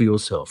well for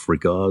yourself.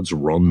 Regards,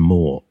 Ron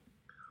Moore.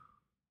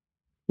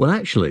 Well,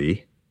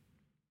 actually,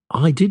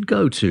 I did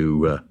go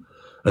to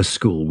a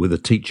school with a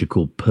teacher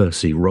called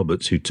Percy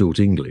Roberts who taught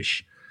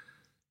English.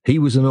 He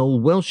was an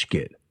old Welsh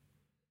git,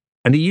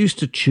 and he used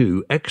to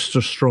chew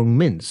extra strong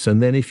mints,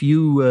 and then if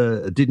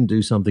you didn't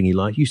do something he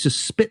liked, he used to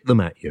spit them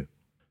at you.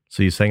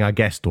 So you're saying I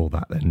guessed all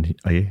that then,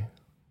 are you?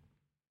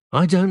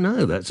 I don't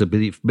know. That's a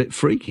bit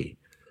freaky.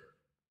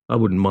 I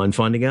wouldn't mind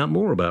finding out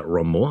more about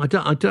Ron Moore.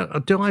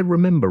 Do I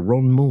remember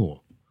Ron Moore?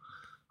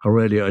 I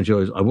really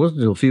enjoyed it. I wasn't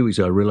until a few weeks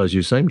ago I realised you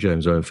were the same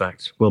James, in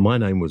fact. Well, my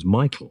name was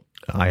Michael.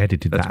 I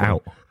edited that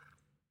out.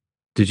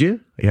 Did you?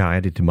 Yeah, I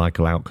edited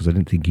Michael out because I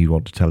didn't think you'd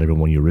want to tell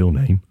everyone your real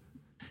name.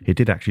 It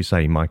did actually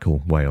say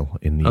Michael Whale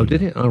in the... Oh,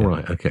 did it? Oh, yeah.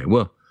 Right. Okay.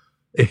 Well,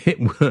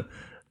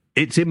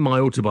 it's in my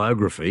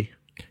autobiography.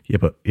 Yeah,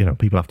 but,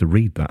 people have to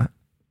read that.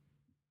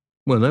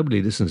 Well,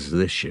 nobody listens to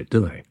this shit,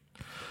 do they?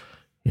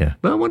 Yeah.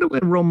 But I wonder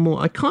where Ron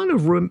Moore... I kind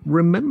of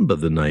remember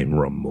the name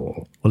Ron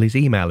Moore. Well, his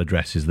email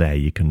address is there.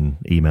 You can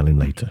email him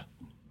later.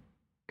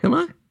 Can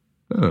I?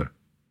 Oh.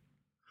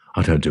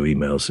 I don't do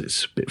emails.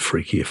 It's a bit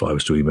freaky if I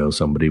was to email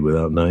somebody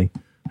without knowing.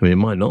 I mean, it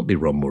might not be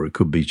Ron Moore. It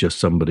could be just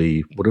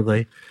somebody... What are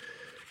they?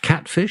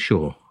 Catfish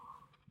or...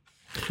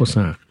 What's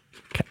that?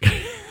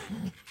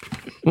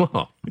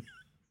 What?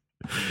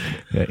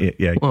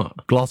 Yeah.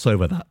 What? Gloss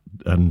over that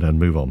and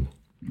move on.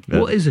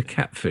 What is a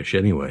catfish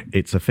anyway?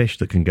 It's a fish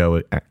that can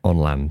go on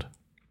land.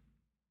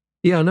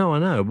 Yeah, I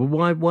know. But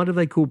why do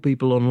they call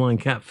people online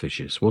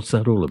catfishes? What's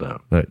that all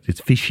about? No, it's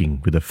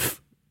fishing with a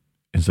f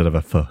instead of a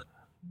f.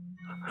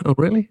 Oh,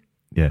 really?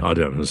 Yeah. I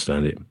don't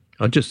understand it.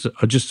 I just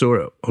saw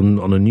it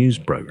on a news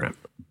program.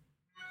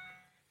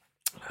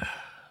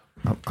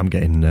 I'm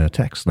getting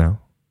texts now.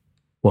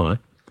 Why?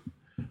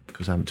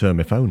 Because I haven't turned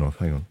my phone off.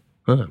 Hang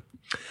on.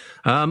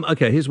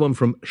 Okay, here's one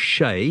from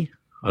Shay.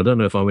 I don't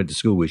know if I went to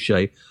school with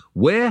Shay.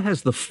 Where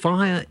has the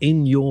fire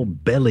in your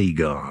belly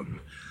gone?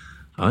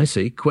 I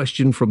see.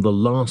 Question from the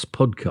last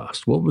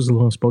podcast. What was the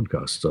last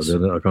podcast? I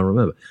don't know. I can't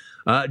remember.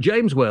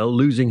 James Well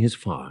losing his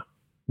fire.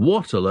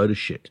 What a load of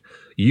shit.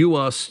 You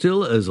are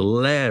still as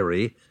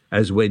Larry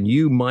as when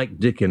you, Mike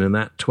Dickin, and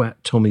that twat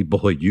Tommy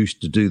Boyd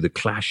used to do the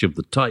Clash of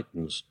the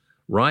Titans.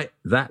 Right?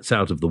 That's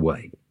out of the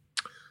way.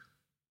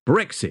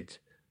 Brexit.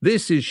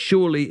 This is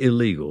surely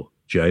illegal,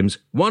 James.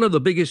 One of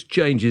the biggest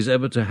changes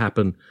ever to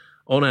happen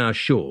on our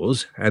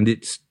shores, and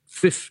it's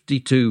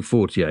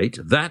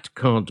 52-48. That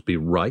can't be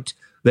right.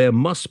 There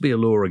must be a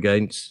law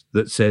against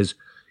that says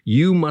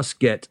you must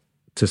get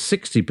to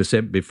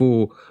 60%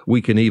 before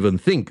we can even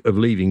think of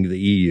leaving the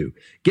EU.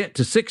 Get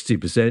to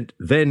 60%,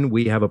 then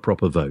we have a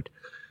proper vote.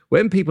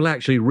 When people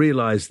actually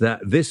realise that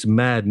this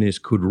madness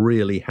could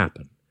really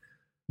happen,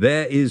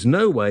 there is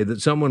no way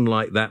that someone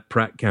like that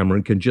Pratt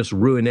Cameron can just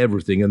ruin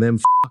everything and then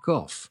fuck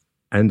off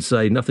and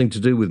say, nothing to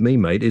do with me,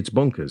 mate, it's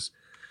bonkers.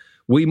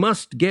 We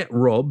must get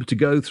Rob to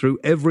go through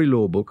every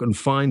law book and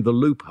find the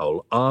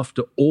loophole.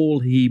 After all,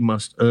 he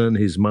must earn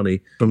his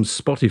money from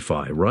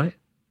Spotify, right?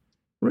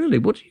 Really?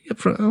 What do you get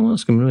from... I'll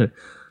ask him in a minute.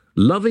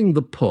 Loving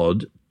the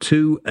pod,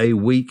 2 a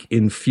week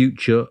in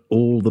future,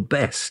 all the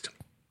best.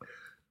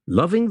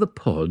 Loving the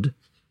pod,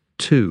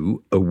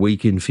 2 a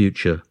week in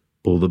future,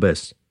 all the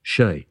best.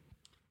 Shay.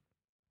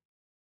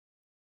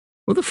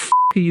 What the f***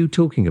 are you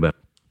talking about?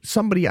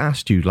 Somebody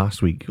asked you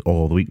last week,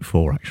 or the week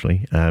before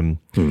actually,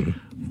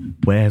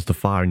 where's the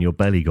fire in your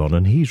belly gone?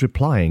 And he's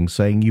replying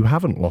saying you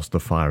haven't lost the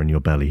fire in your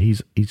belly.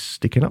 He's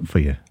sticking up for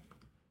you.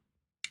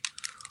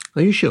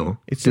 Are you sure?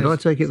 Did I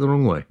take it the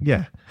wrong way?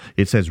 Yeah.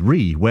 It says,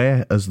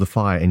 where has the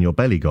fire in your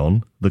belly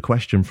gone? The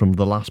question from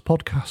the last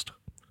podcast.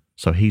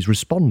 So he's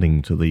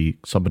responding to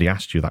somebody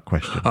asked you that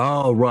question.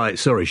 Oh, right.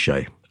 Sorry,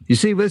 Shay. You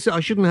see, I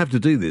shouldn't have to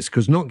do this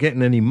because not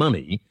getting any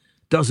money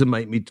doesn't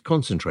make me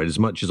concentrate as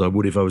much as I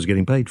would if I was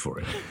getting paid for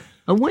it.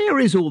 And where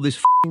is all this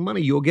f***ing money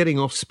you're getting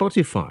off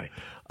Spotify?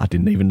 I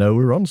didn't even know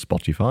we were on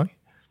Spotify.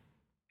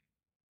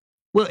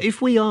 Well,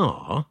 if we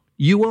are,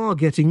 you are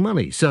getting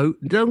money. So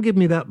don't give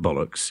me that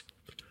bollocks.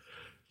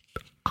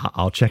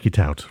 I'll check it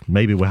out.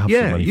 Maybe we'll have some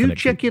money for next week. Yeah, you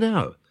check it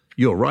out.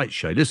 You're right,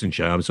 Shay. Listen,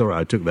 Shay, I'm sorry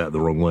I took that the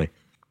wrong way.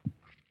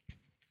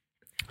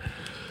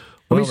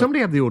 Somebody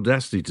had the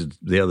audacity to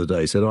the other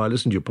day said, I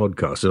listened to your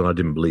podcast and I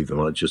didn't believe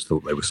them. I just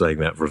thought they were saying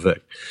that for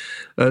effect.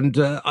 And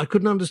I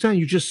couldn't understand.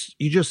 You just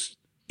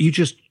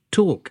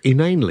talk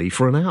inanely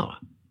for an hour.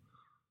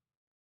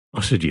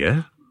 I said,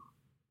 yeah.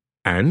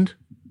 And?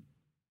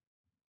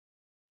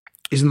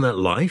 Isn't that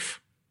life?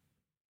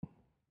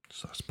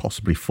 So that's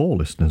possibly 4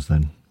 listeners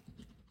then.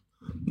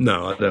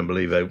 No, I don't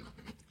believe that.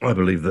 I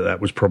believe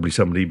that was probably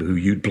somebody who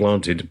you'd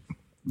planted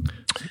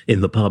in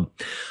the pub.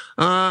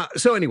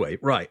 So anyway,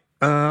 right.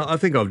 I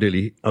think I've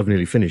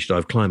nearly finished.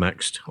 I've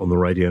climaxed on the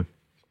radio.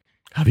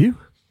 Have you?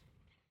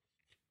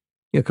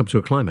 Yeah, come to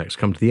a climax,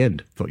 come to the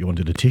end. Thought you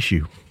wanted a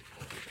tissue.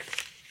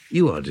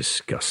 You are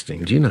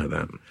disgusting. Do you know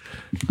that?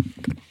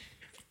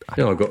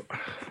 Yeah,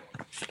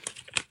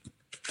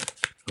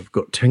 I've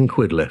got 10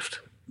 quid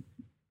left.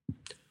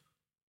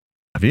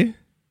 Have you?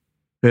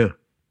 Yeah.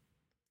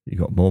 You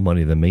got more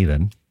money than me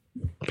then.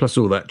 Plus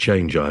all that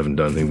change I haven't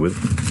done anything with.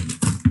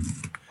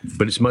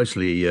 But it's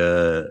mostly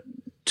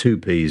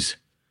 2p's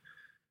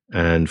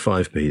and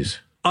 5p's.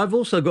 I've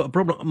also got a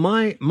problem.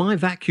 My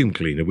vacuum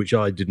cleaner, which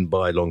I didn't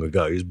buy long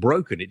ago, is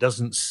broken. It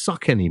doesn't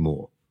suck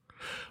anymore.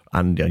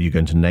 And are you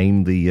going to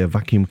name the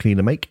vacuum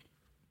cleaner make?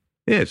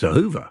 Yeah, it's a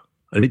Hoover,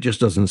 and it just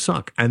doesn't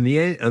suck. And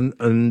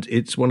and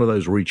it's one of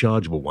those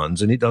rechargeable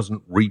ones, and it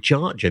doesn't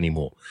recharge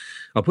anymore.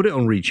 I put it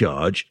on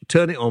recharge,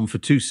 turn it on for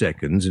 2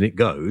 seconds, and it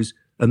goes,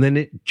 and then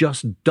it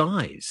just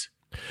dies.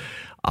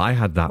 I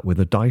had that with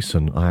a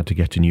Dyson. I had to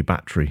get a new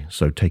battery,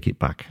 so take it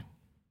back.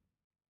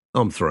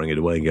 I'm throwing it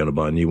away and going to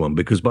buy a new one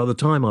because by the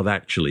time I've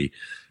actually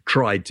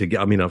tried to get,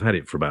 I've had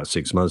it for about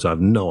 6 months. I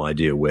have no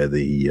idea where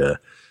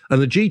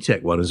and the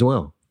G-Tech one as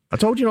well. I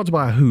told you not to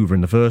buy a Hoover in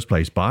the first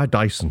place, buy a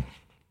Dyson.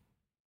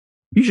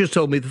 You just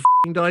told me the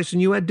f***ing Dyson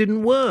you had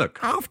didn't work.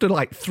 After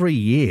like 3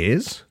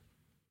 years.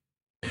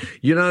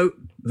 You know,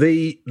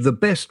 the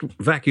best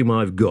vacuum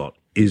I've got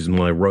is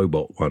my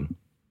robot one.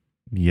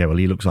 Yeah, well,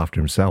 he looks after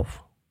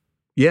himself.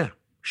 Yeah,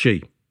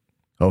 she.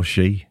 Oh,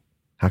 she?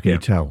 How can you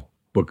tell?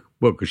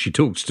 Well, because she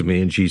talks to me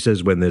and she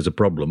says when there's a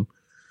problem,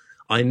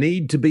 I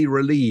need to be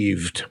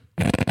relieved.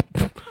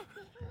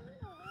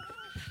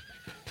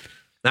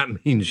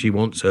 That means she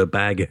wants her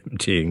bag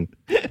emptying.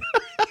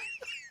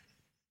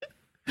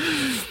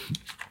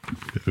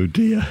 Oh,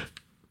 dear.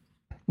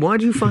 Why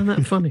do you find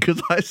that funny? Because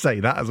I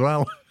say that as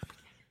well.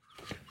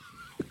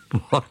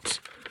 What?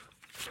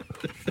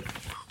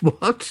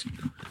 What?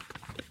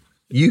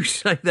 You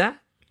say that?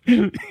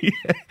 Yeah,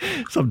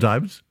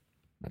 sometimes.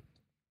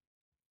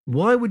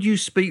 Why would you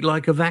speak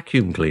like a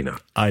vacuum cleaner?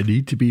 I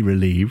need to be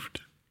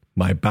relieved.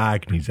 My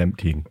bag needs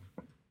emptying.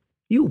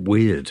 You're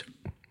weird.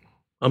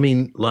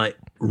 Like,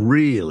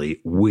 really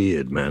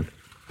weird, man.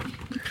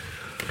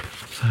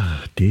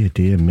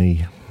 Dear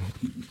me.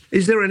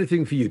 Is there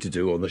anything for you to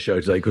do on the show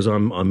today? Because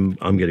I'm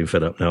getting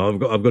fed up now. I've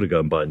got to go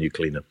and buy a new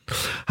cleaner.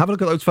 Have a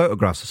look at those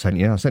photographs I sent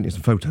you. I sent you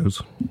some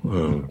photos.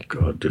 Oh,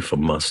 God, if I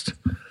must.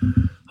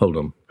 Hold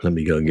on. Let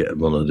me go and get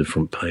them on a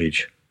different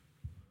page.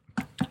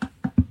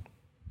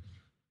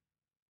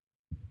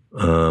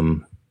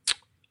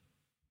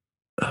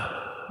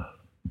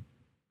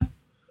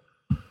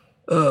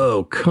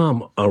 Oh,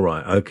 come. All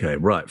right. Okay.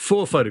 Right.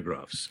 4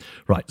 photographs.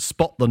 Right.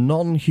 Spot the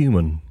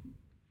non-human.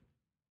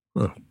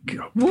 Oh,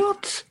 God.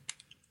 What?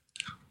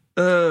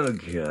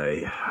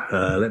 Okay.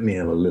 Let me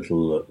have a little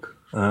look.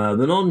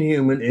 The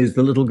non-human is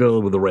the little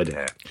girl with the red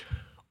hair.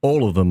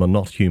 All of them are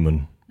not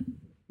human.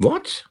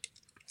 What?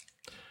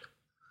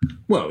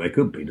 Well, they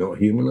could be not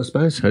human, I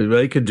suppose.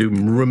 They could do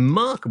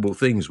remarkable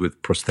things with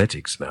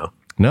prosthetics now.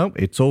 No,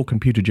 it's all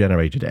computer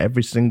generated.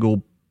 Every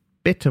single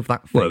bit of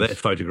that face. Well, they're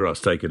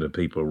photographs taken of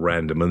people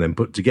random and then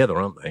put together,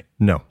 aren't they?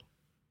 No.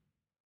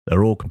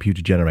 They're all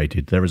computer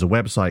generated. There is a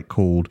website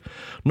called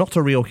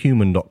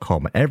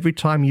notarealhuman.com. Every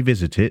time you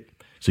visit it,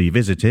 so you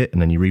visit it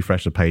and then you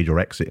refresh the page or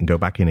exit and go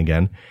back in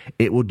again,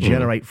 it will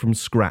generate from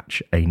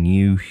scratch a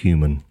new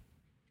human.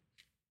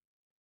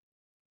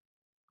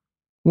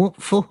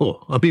 What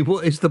for? I mean,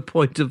 what is the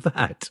point of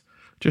that?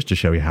 Just to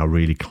show you how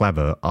really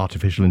clever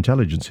artificial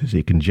intelligence is.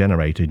 It can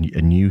generate a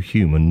new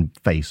human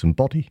face and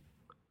body.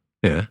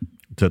 Yeah.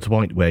 To the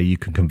point where you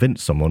can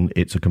convince someone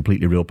it's a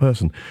completely real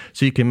person.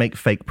 So you can make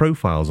fake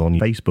profiles on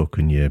your Facebook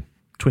and your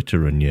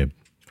Twitter and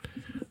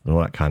all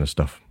that kind of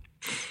stuff.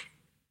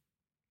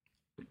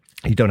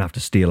 You don't have to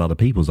steal other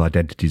people's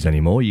identities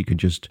anymore. You can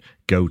just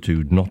go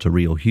to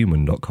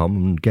notarealhuman.com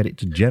and get it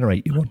to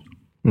generate you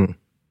one.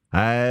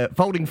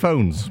 Folding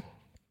phones.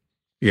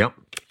 Yep.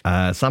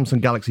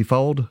 Samsung Galaxy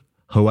Fold.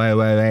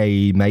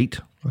 Huawei Mate.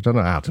 I don't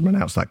know how to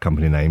pronounce that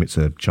company name. It's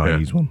a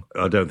Chinese one.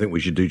 I don't think we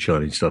should do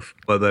Chinese stuff.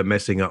 Well, they're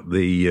messing up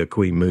the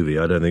Queen movie.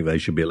 I don't think they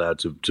should be allowed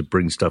to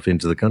bring stuff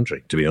into the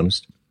country, to be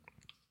honest.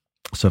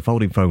 So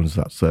folding phones,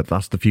 that's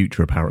the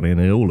future, apparently, and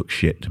they all look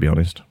shit, to be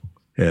honest.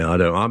 Yeah, I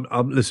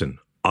don't. Listen,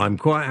 I'm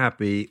quite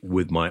happy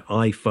with my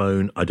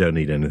iPhone. I don't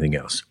need anything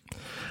else.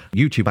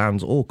 YouTube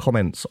bans all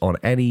comments on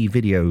any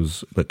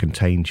videos that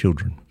contain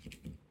children.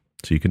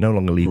 So you can no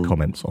longer leave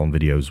comments on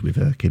videos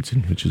with kids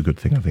in, which is a good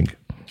thing, I think.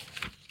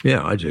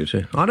 Yeah, I do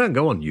too. I don't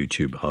go on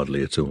YouTube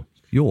hardly at all.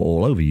 You're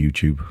all over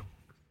YouTube.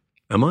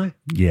 Am I?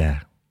 Yeah.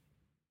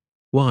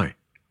 Why?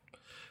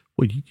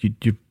 Well,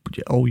 you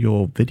all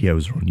your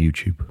videos are on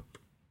YouTube.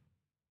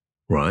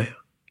 Right.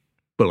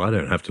 Well, I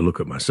don't have to look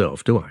at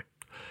myself, do I?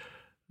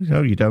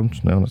 No, you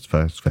don't. No, that's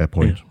fair. That's a fair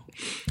point.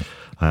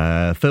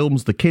 Yeah.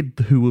 Films The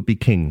Kid Who Would Be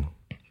King.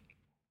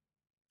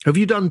 Have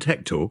you done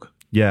Tech Talk?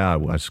 Yeah,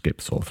 I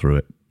skipped sort of through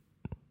it.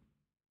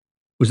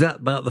 Was that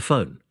about the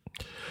phone?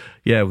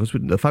 Yeah, because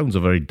the phones are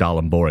very dull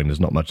and boring. There's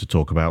not much to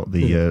talk about.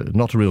 The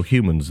Not a Real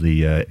Human's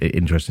the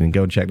interesting.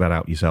 Go and check that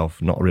out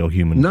yourself. Not a Real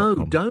Human. No,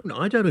 don't.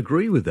 I don't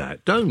agree with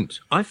that. Don't.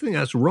 I think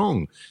that's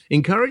wrong.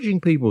 Encouraging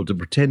people to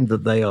pretend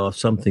that they are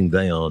something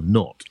they are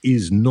not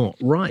is not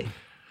right.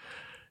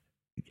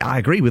 I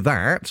agree with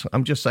that.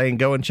 I'm just saying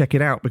go and check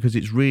it out because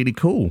it's really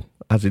cool.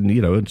 As in,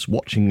 it's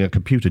watching a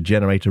computer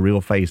generate a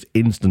real face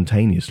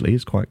instantaneously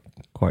is quite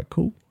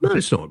cool. No,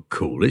 it's not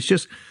cool. It's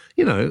just,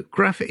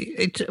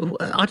 graphic.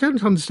 I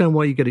don't understand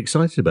why you get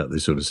excited about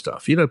this sort of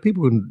stuff. You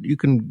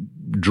can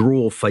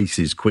draw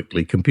faces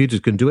quickly. Computers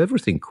can do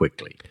everything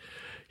quickly.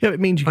 Yeah, it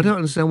means I don't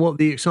understand what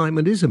the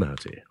excitement is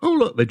about it. Oh,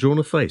 look, they've drawn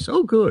a face.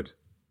 Oh, good.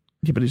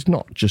 Yeah, but it's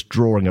not just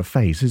drawing a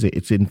face, is it?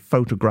 It's in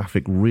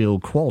photographic real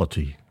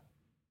quality.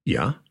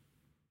 Yeah.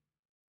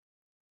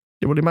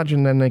 Yeah, well,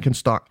 imagine then they can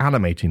start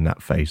animating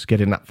that face,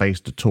 getting that face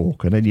to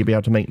talk, and then you'll be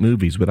able to make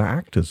movies with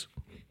actors.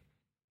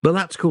 Well,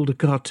 that's called a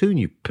cartoon,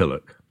 you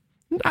pillock.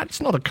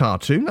 That's not a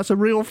cartoon. That's a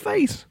real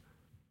face.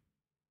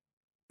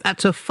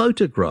 That's a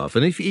photograph.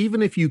 And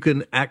even if you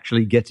can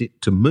actually get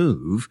it to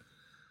move,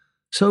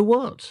 so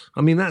what?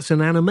 I mean, that's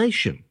an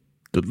animation.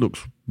 That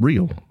looks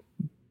real.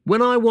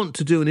 When I want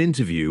to do an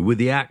interview with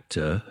the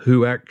actor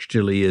who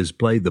actually has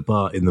played the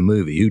part in the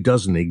movie, who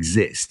doesn't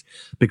exist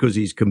because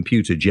he's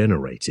computer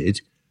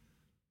generated,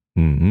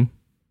 when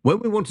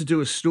we want to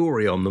do a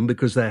story on them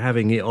because they're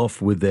having it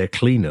off with their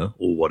cleaner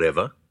or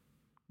whatever,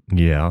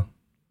 yeah,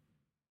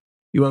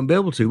 you won't be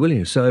able to, will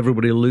you? So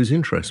everybody will lose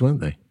interest, won't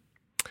they?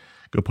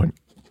 Good point.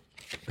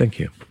 Thank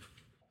you.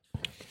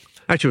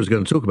 Actually, I was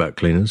going to talk about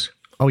cleaners.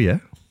 Oh, yeah?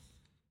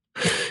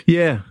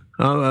 Yeah.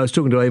 I was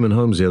talking to Eamon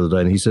Holmes the other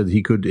day, and he said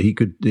he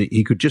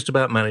could just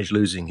about manage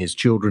losing his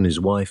children, his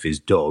wife, his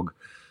dog,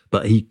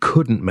 but he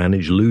couldn't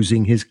manage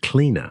losing his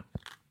cleaner.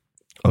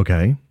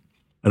 Okay.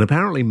 And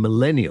apparently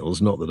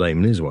millennials, not that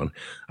Eamon is one,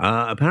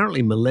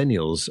 apparently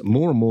millennials,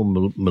 more and more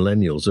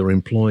millennials are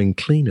employing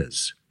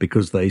cleaners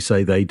because they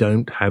say they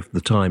don't have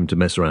the time to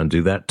mess around and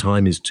do that.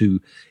 Time is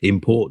too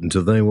important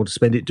to them. They want to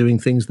spend it doing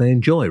things they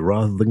enjoy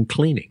rather than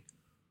cleaning.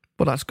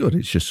 Well, that's good.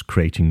 It's just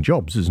creating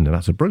jobs, isn't it?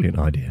 That's a brilliant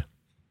idea.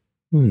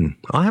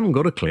 I haven't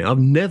got a cleaner. I've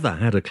never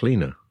had a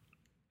cleaner,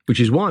 which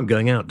is why I'm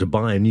going out to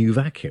buy a new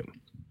vacuum.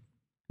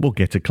 Well,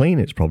 get a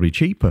cleaner. It's probably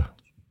cheaper.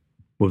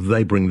 Well, do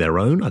they bring their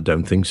own? I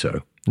don't think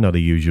so. No, they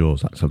use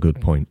yours. That's a good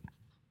point.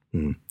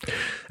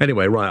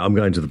 Anyway, right, I'm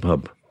going to the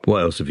pub.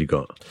 What else have you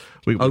got?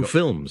 We got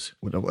films.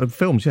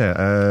 films,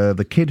 yeah.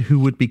 The Kid Who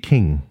Would Be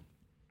King.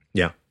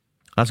 Yeah.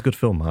 That's a good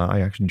film.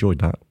 I actually enjoyed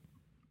that.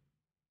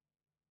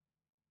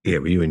 Yeah,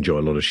 well, you enjoy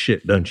a lot of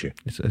shit, don't you?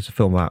 It's a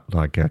film about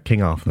like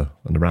King Arthur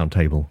and the Round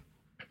Table.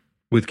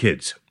 With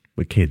kids.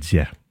 With kids,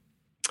 yeah.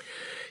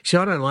 See,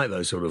 I don't like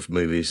those sort of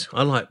movies.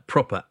 I like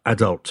proper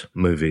adult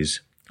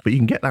movies. But you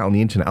can get that on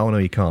the internet. Oh, no,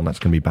 you can't. That's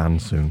going to be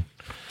banned soon.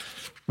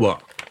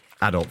 What?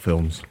 Adult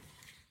films.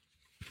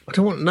 I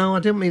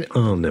don't mean...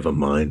 Oh, never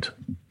mind.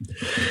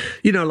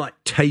 You know, like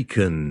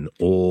Taken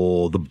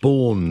or the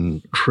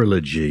Bourne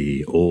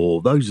trilogy,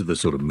 or those are the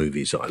sort of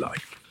movies I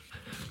like.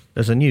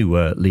 There's a new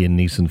Liam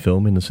Neeson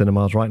film in the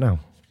cinemas right now.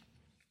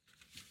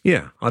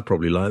 Yeah, I'd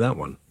probably like that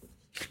one.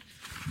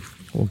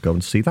 We'll go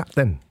and see that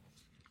then.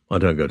 I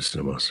don't go to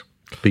cinemas.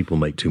 People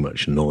make too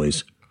much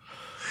noise.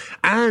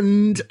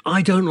 And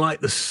I don't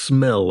like the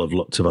smell of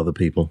lots of other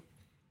people.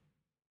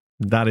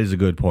 That is a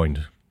good point.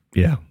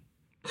 Yeah.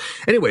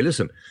 Anyway,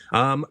 listen,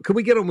 can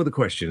we get on with the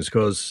questions?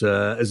 Because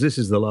as this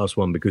is the last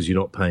one, because you're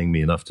not paying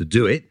me enough to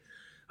do it,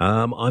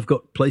 I've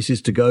got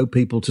places to go,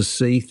 people to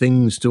see,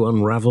 things to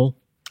unravel.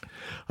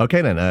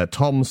 Okay then,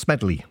 Tom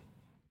Smedley.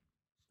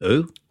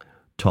 Who?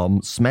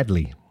 Tom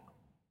Smedley.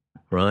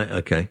 Right,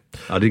 okay.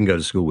 I didn't go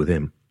to school with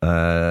him.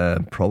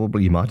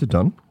 Probably you might have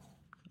done.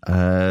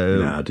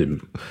 No, I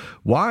didn't.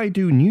 Why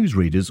do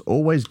newsreaders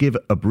always give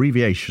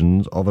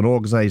abbreviations of an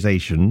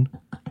organisation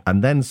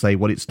and then say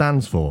what it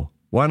stands for?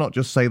 Why not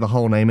just say the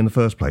whole name in the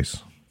first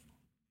place?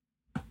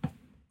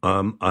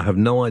 I have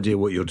no idea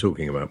what you're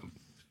talking about.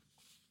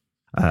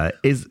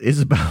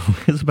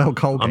 Isabel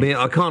Colgate. I mean,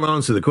 I can't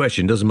answer the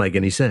question. Doesn't make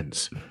any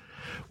sense.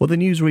 Well, the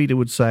newsreader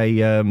would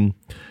say,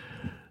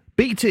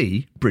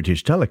 BT,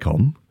 British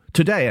Telecom,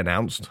 today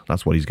announced...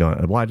 That's what he's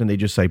going... Why didn't they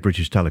just say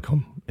British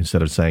Telecom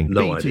instead of saying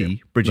No BT, idea.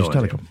 British No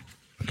Telecom?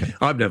 idea.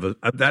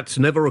 Okay. That's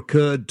never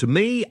occurred to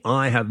me.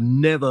 I have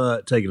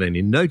never taken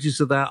any notice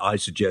of that. I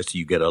suggest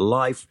you get a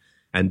life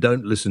and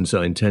don't listen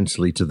so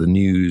intensely to the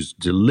news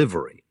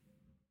delivery.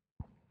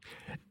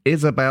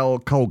 Isabel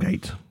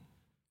Colgate,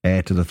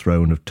 heir to the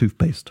throne of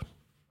toothpaste.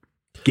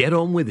 Get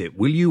on with it.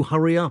 Will you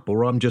hurry up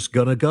or I'm just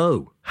going to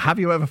go? Have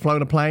you ever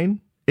flown a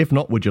plane? If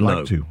not, would you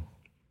like to?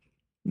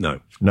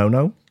 No.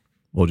 No?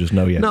 Or just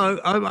no yet? No,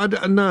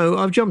 no.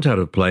 I've jumped out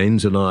of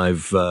planes and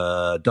I've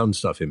done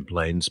stuff in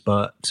planes,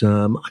 but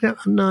I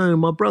don't know.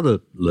 My brother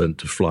learned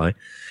to fly.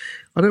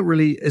 I don't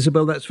really,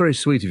 Isabel, that's very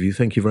sweet of you.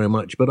 Thank you very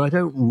much. But I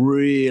don't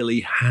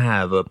really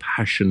have a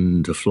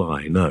passion to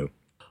fly, no.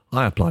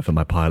 I applied for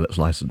my pilot's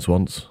license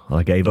once.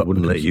 I gave up. I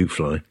wouldn't let you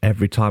fly.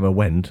 Every time I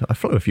went, I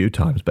flew a few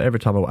times, but every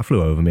time I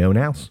flew over my own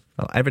house.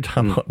 Every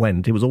time I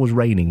went, it was always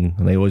raining,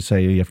 and they always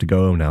say you have to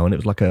go home now, and it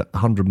was like a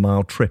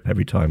 100-mile trip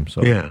every time.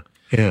 So Yeah.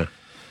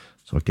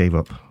 So I gave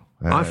up.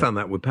 I found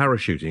that with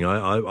parachuting.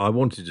 I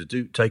wanted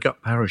to take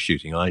up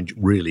parachuting. I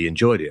really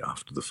enjoyed it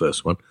after the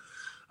first one.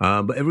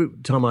 But every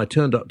time I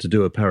turned up to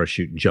do a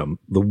parachute jump,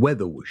 the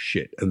weather was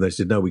shit. And they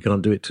said, no, we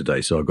can't do it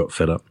today. So I got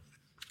fed up.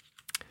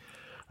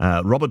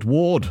 Robert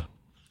Ward.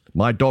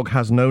 My dog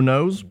has no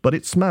nose, but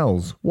it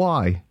smells.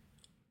 Why?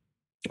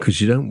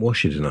 Because you don't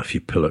wash it enough,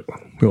 you pillock.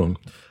 Go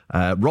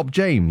on. Rob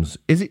James.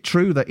 Is it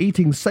true that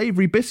eating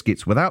savoury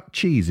biscuits without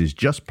cheese is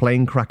just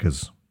plain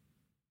crackers?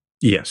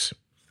 Yes.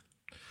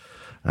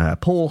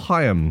 Paul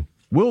Hyam.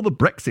 Will the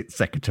Brexit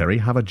secretary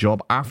have a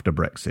job after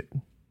Brexit?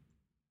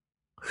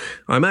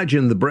 I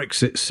imagine the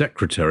Brexit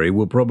secretary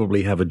will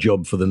probably have a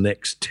job for the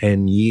next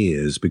 10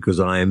 years because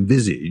I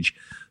envisage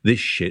this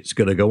shit's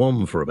going to go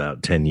on for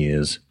about 10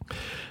 years.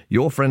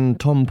 Your friend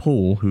Tom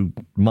Paul, who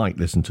might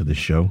listen to this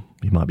show,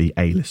 he might be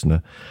a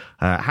listener,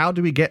 how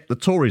do we get the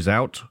Tories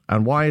out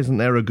and why isn't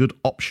there a good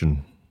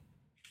option?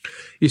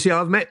 You see,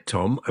 I've met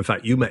Tom. In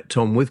fact, you met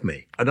Tom with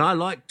me. And I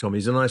like Tom.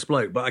 He's a nice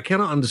bloke. But I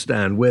cannot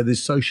understand where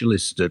this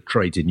socialist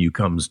trait in you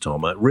comes,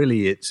 Tom.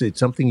 Really, it's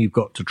something you've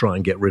got to try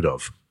and get rid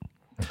of.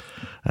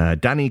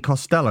 Danny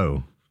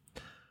Costello.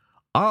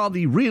 Are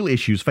the real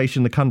issues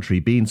facing the country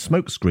being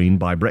smokescreened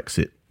by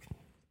Brexit?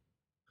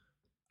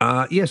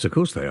 Yes, of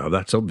course they are.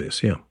 That's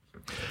obvious, yeah.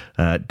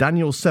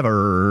 Daniel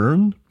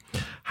Severn.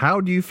 How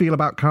do you feel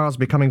about cars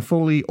becoming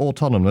fully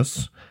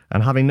autonomous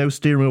and having no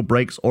steering wheel,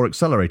 brakes or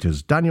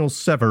accelerators? Daniel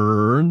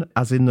Severn,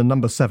 as in the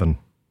number 7.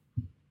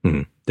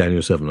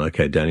 Daniel Severn.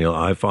 Okay, Daniel.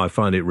 I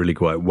find it really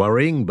quite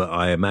worrying, but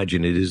I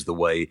imagine it is the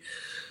way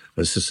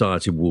a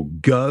society will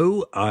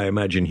go. I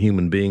imagine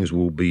human beings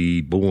will be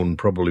born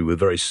probably with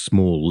very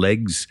small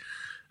legs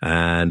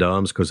and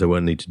arms because they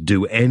won't need to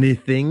do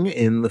anything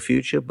in the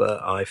future,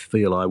 but I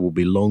feel I will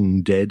be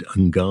long dead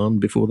and gone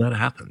before that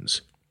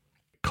happens.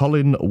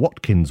 Colin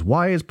Watkins.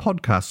 Why is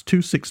podcast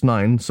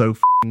 269 so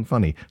f***ing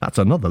funny? That's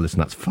another listen.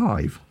 That's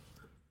 5.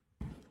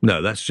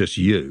 No, that's just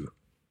you.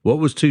 What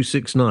was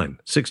 269?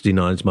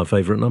 69 is my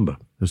favourite number.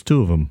 There's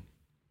 2 of them.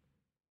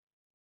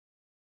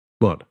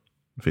 What?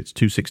 If it's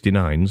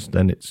 269s,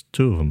 then it's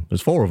 2 of them.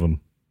 There's 4 of them.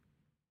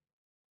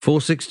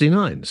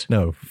 469s?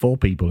 No, 4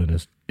 people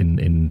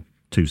in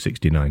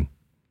 269.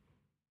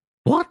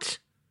 What?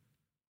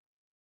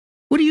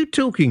 What are you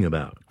talking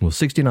about? Well,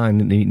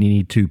 69, you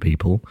need 2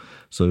 people.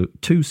 So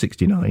 2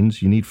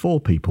 69s, you need 4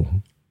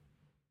 people.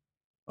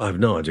 I have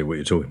no idea what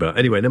you're talking about.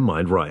 Anyway, never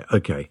mind. Right,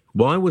 okay.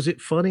 Why was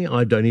it funny?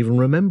 I don't even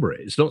remember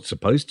it. It's not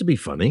supposed to be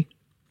funny.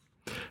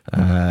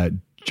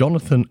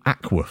 Jonathan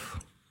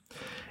Ackworth.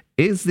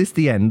 Is this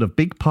the end of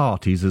big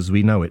parties as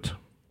we know it?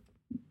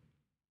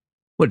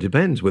 Well, it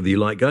depends whether you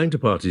like going to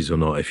parties or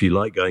not. If you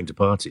like going to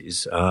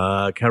parties,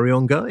 carry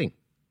on going.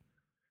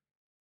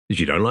 If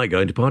you don't like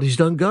going to parties,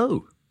 don't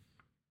go.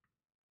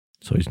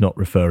 So he's not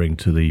referring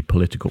to the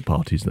political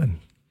parties then?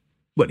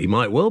 Well, he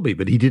might well be,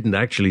 but he didn't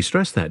actually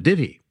stress that, did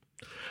he?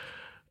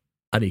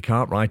 And he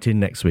can't write in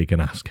next week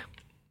and ask.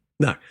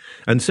 No.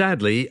 And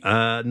sadly,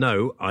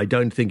 no, I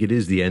don't think it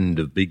is the end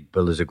of big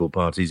political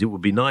parties. It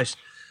would be nice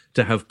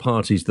to have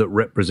parties that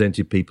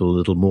represented people a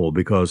little more,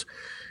 because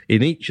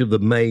in each of the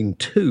main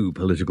 2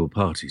 political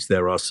parties,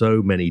 there are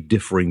so many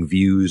differing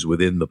views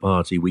within the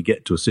party. We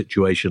get to a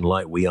situation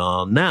like we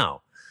are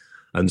now.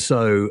 And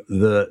so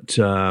that,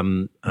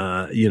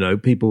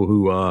 people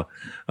who are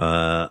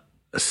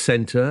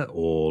centre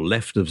or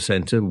left of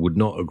centre would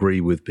not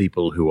agree with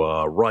people who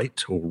are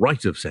right or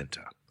right of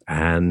centre.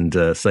 And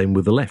same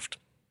with the left.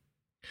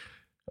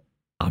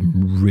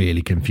 I'm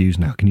really confused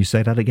now. Can you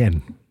say that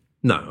again?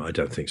 No, I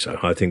don't think so.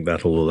 I think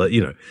that'll, I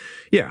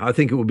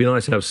think it would be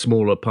nice to have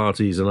smaller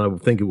parties, and I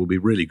think it would be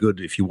really good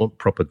if you want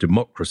proper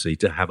democracy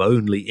to have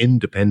only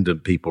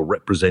independent people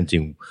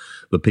representing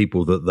the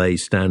people that they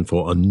stand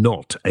for and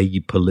not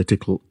a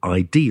political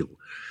ideal.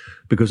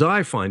 Because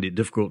I find it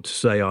difficult to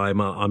say I'm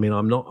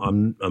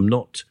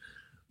not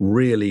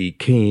really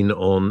keen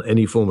on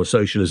any form of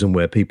socialism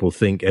where people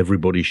think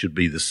everybody should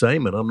be the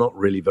same, and I'm not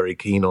really very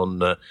keen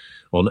on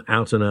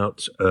out and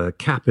out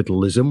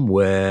capitalism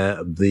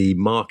where the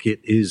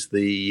market is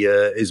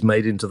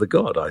made into the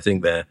god. I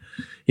think I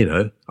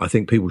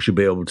think people should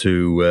be able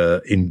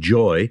to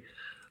enjoy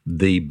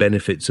the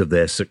benefits of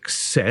their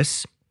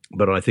success,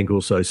 but I think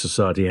also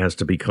society has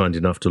to be kind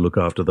enough to look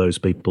after those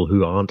people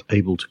who aren't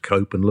able to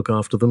cope and look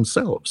after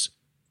themselves.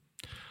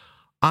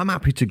 I'm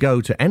happy to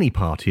go to any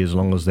party as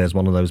long as there's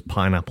one of those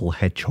pineapple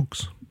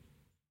hedgehogs.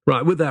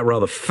 Right, with that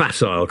rather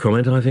facile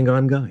comment, I think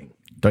I'm going.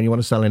 Don't you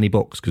want to sell any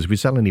books? Because if we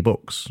sell any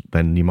books,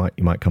 then you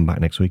might come back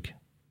next week.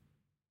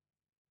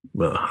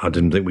 Well, I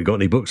didn't think we got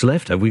any books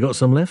left. Have we got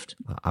some left?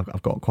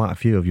 I've got quite a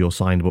few of your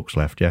signed books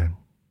left, yeah.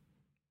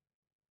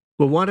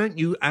 Well, why don't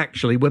you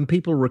actually, when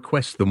people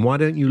request them, why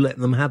don't you let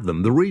them have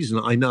them? The reason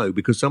I know,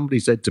 because somebody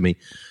said to me,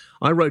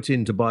 I wrote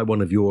in to buy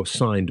one of your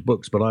signed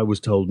books, but I was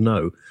told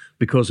no,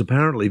 because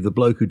apparently the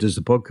bloke who does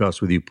the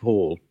podcast with you,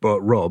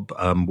 Rob,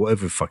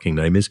 whatever his fucking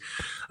name is,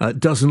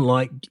 doesn't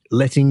like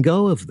letting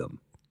go of them.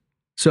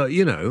 So,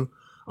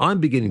 I'm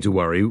beginning to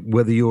worry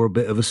whether you're a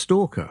bit of a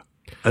stalker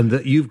and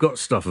that you've got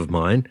stuff of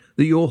mine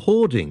that you're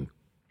hoarding.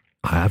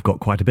 I have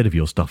got quite a bit of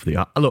your stuff.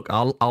 Look,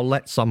 I'll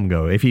let some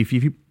go. If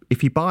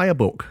you buy a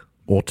book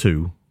or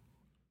 2,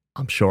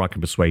 I'm sure I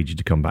can persuade you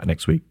to come back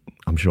next week.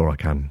 I'm sure I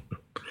can.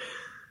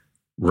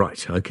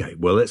 Right, okay.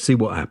 Well, let's see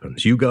what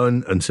happens. You go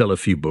and sell a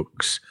few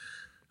books.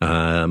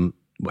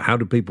 How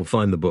do people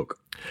find the book?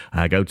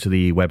 Go to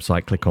the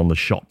website, click on the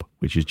shop,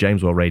 which is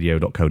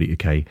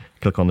jameswellradio.co.uk.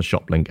 Click on the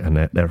shop link, and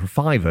there are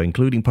 £5,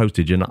 including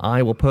postage, and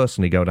I will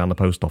personally go down the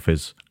post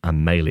office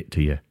and mail it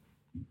to you.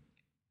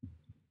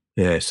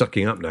 Yeah,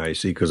 sucking up now, you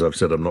see, because I've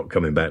said I'm not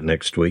coming back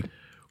next week.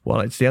 Well,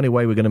 it's the only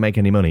way we're going to make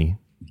any money.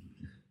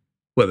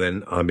 Well,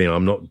 then,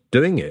 I'm not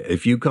doing it.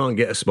 If you can't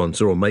get a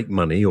sponsor or make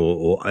money,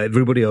 or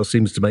everybody else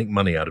seems to make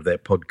money out of their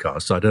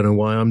podcasts, I don't know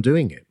why I'm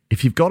doing it.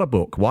 If you've got a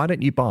book, why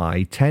don't you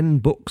buy 10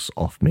 books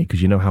off me,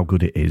 because you know how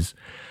good it is,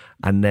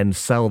 and then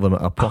sell them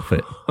at a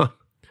profit?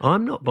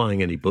 I'm not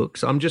buying any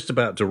books. I'm just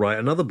about to write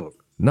another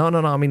book. No.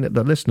 I mean,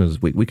 the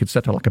listeners, we could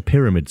set up like a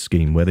pyramid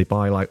scheme where they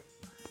buy like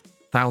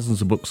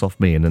thousands of books off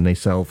me, and then they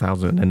sell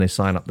thousands, and then they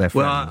sign up their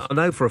friends. Well, I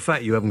know for a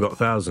fact you haven't got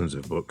thousands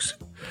of books.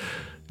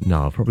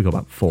 No, I've probably got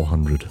about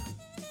 400.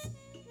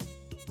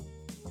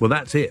 Well,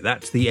 that's it.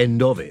 That's the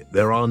end of it.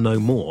 There are no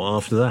more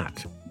after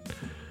that.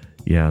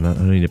 Yeah, no,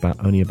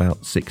 only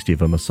about 60 of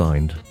them are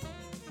signed.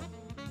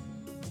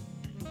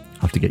 I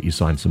have to get you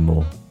signed some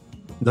more.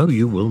 No,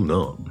 you will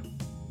not.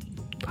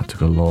 That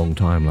took a long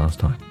time last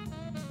time.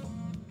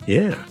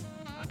 Yeah.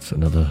 That's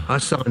another... I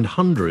signed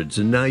hundreds,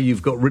 and now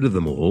you've got rid of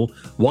them all.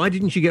 Why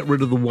didn't you get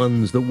rid of the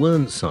ones that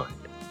weren't signed?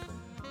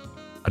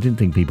 I didn't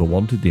think people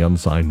wanted the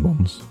unsigned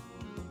ones.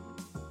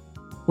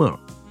 Well,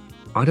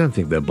 I don't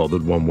think they're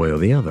bothered one way or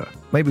the other.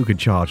 Maybe we could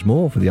charge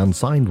more for the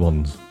unsigned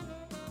ones.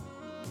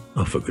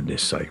 Oh, for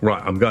goodness sake.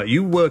 Right, I'm going.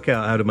 You work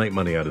out how to make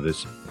money out of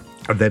this,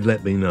 and then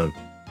let me know.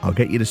 I'll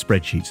get you the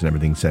spreadsheets and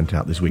everything sent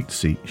out this week to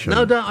see.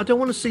 No, I don't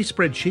want to see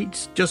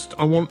spreadsheets. Just,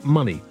 I want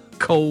money.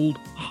 Cold,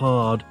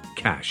 hard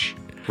cash.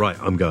 Right,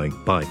 I'm going.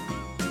 Bye.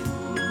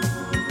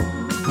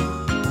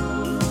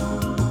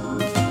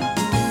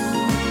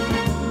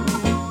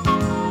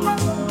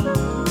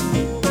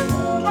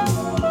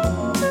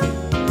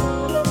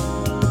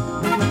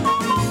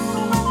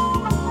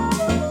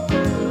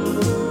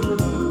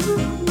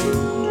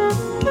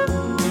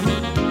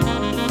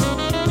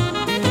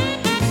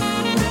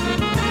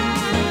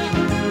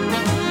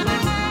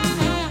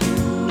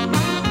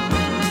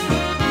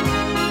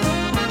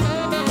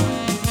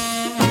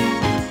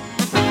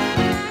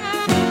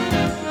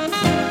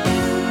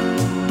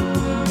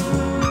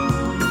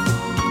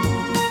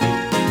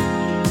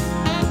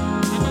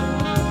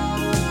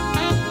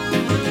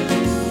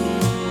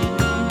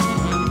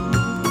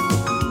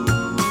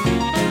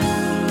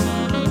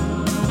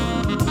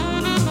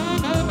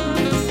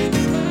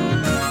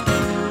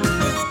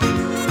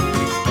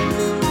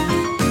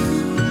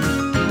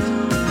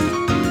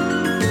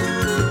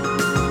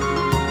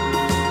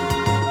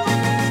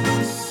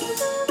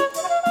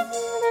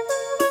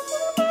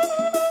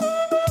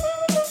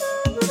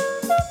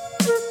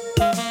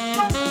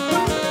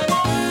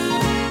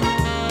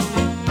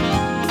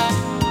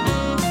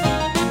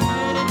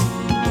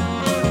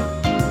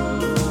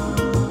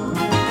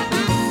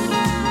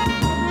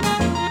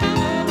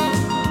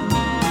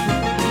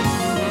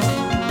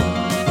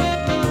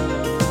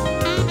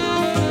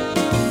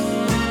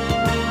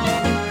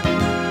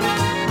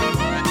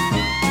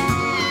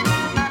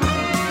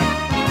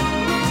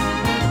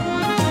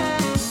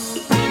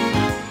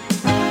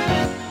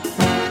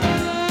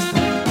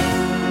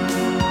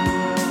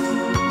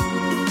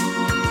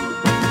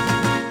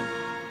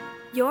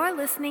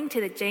 listening to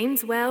the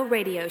James Whale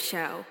Radio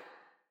Show.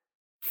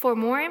 For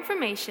more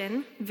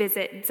information,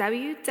 visit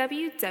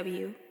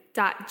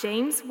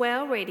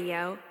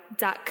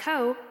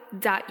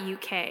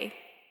www.jameswhaleradio.co.uk.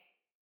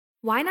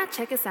 Why not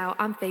check us out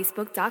on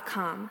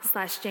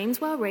Facebook.com/James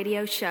Whale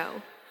Radio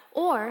Show,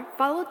 or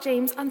follow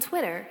James on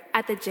Twitter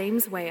 @The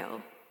James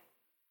Whale.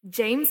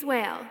 James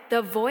Whale,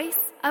 the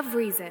voice of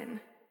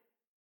reason.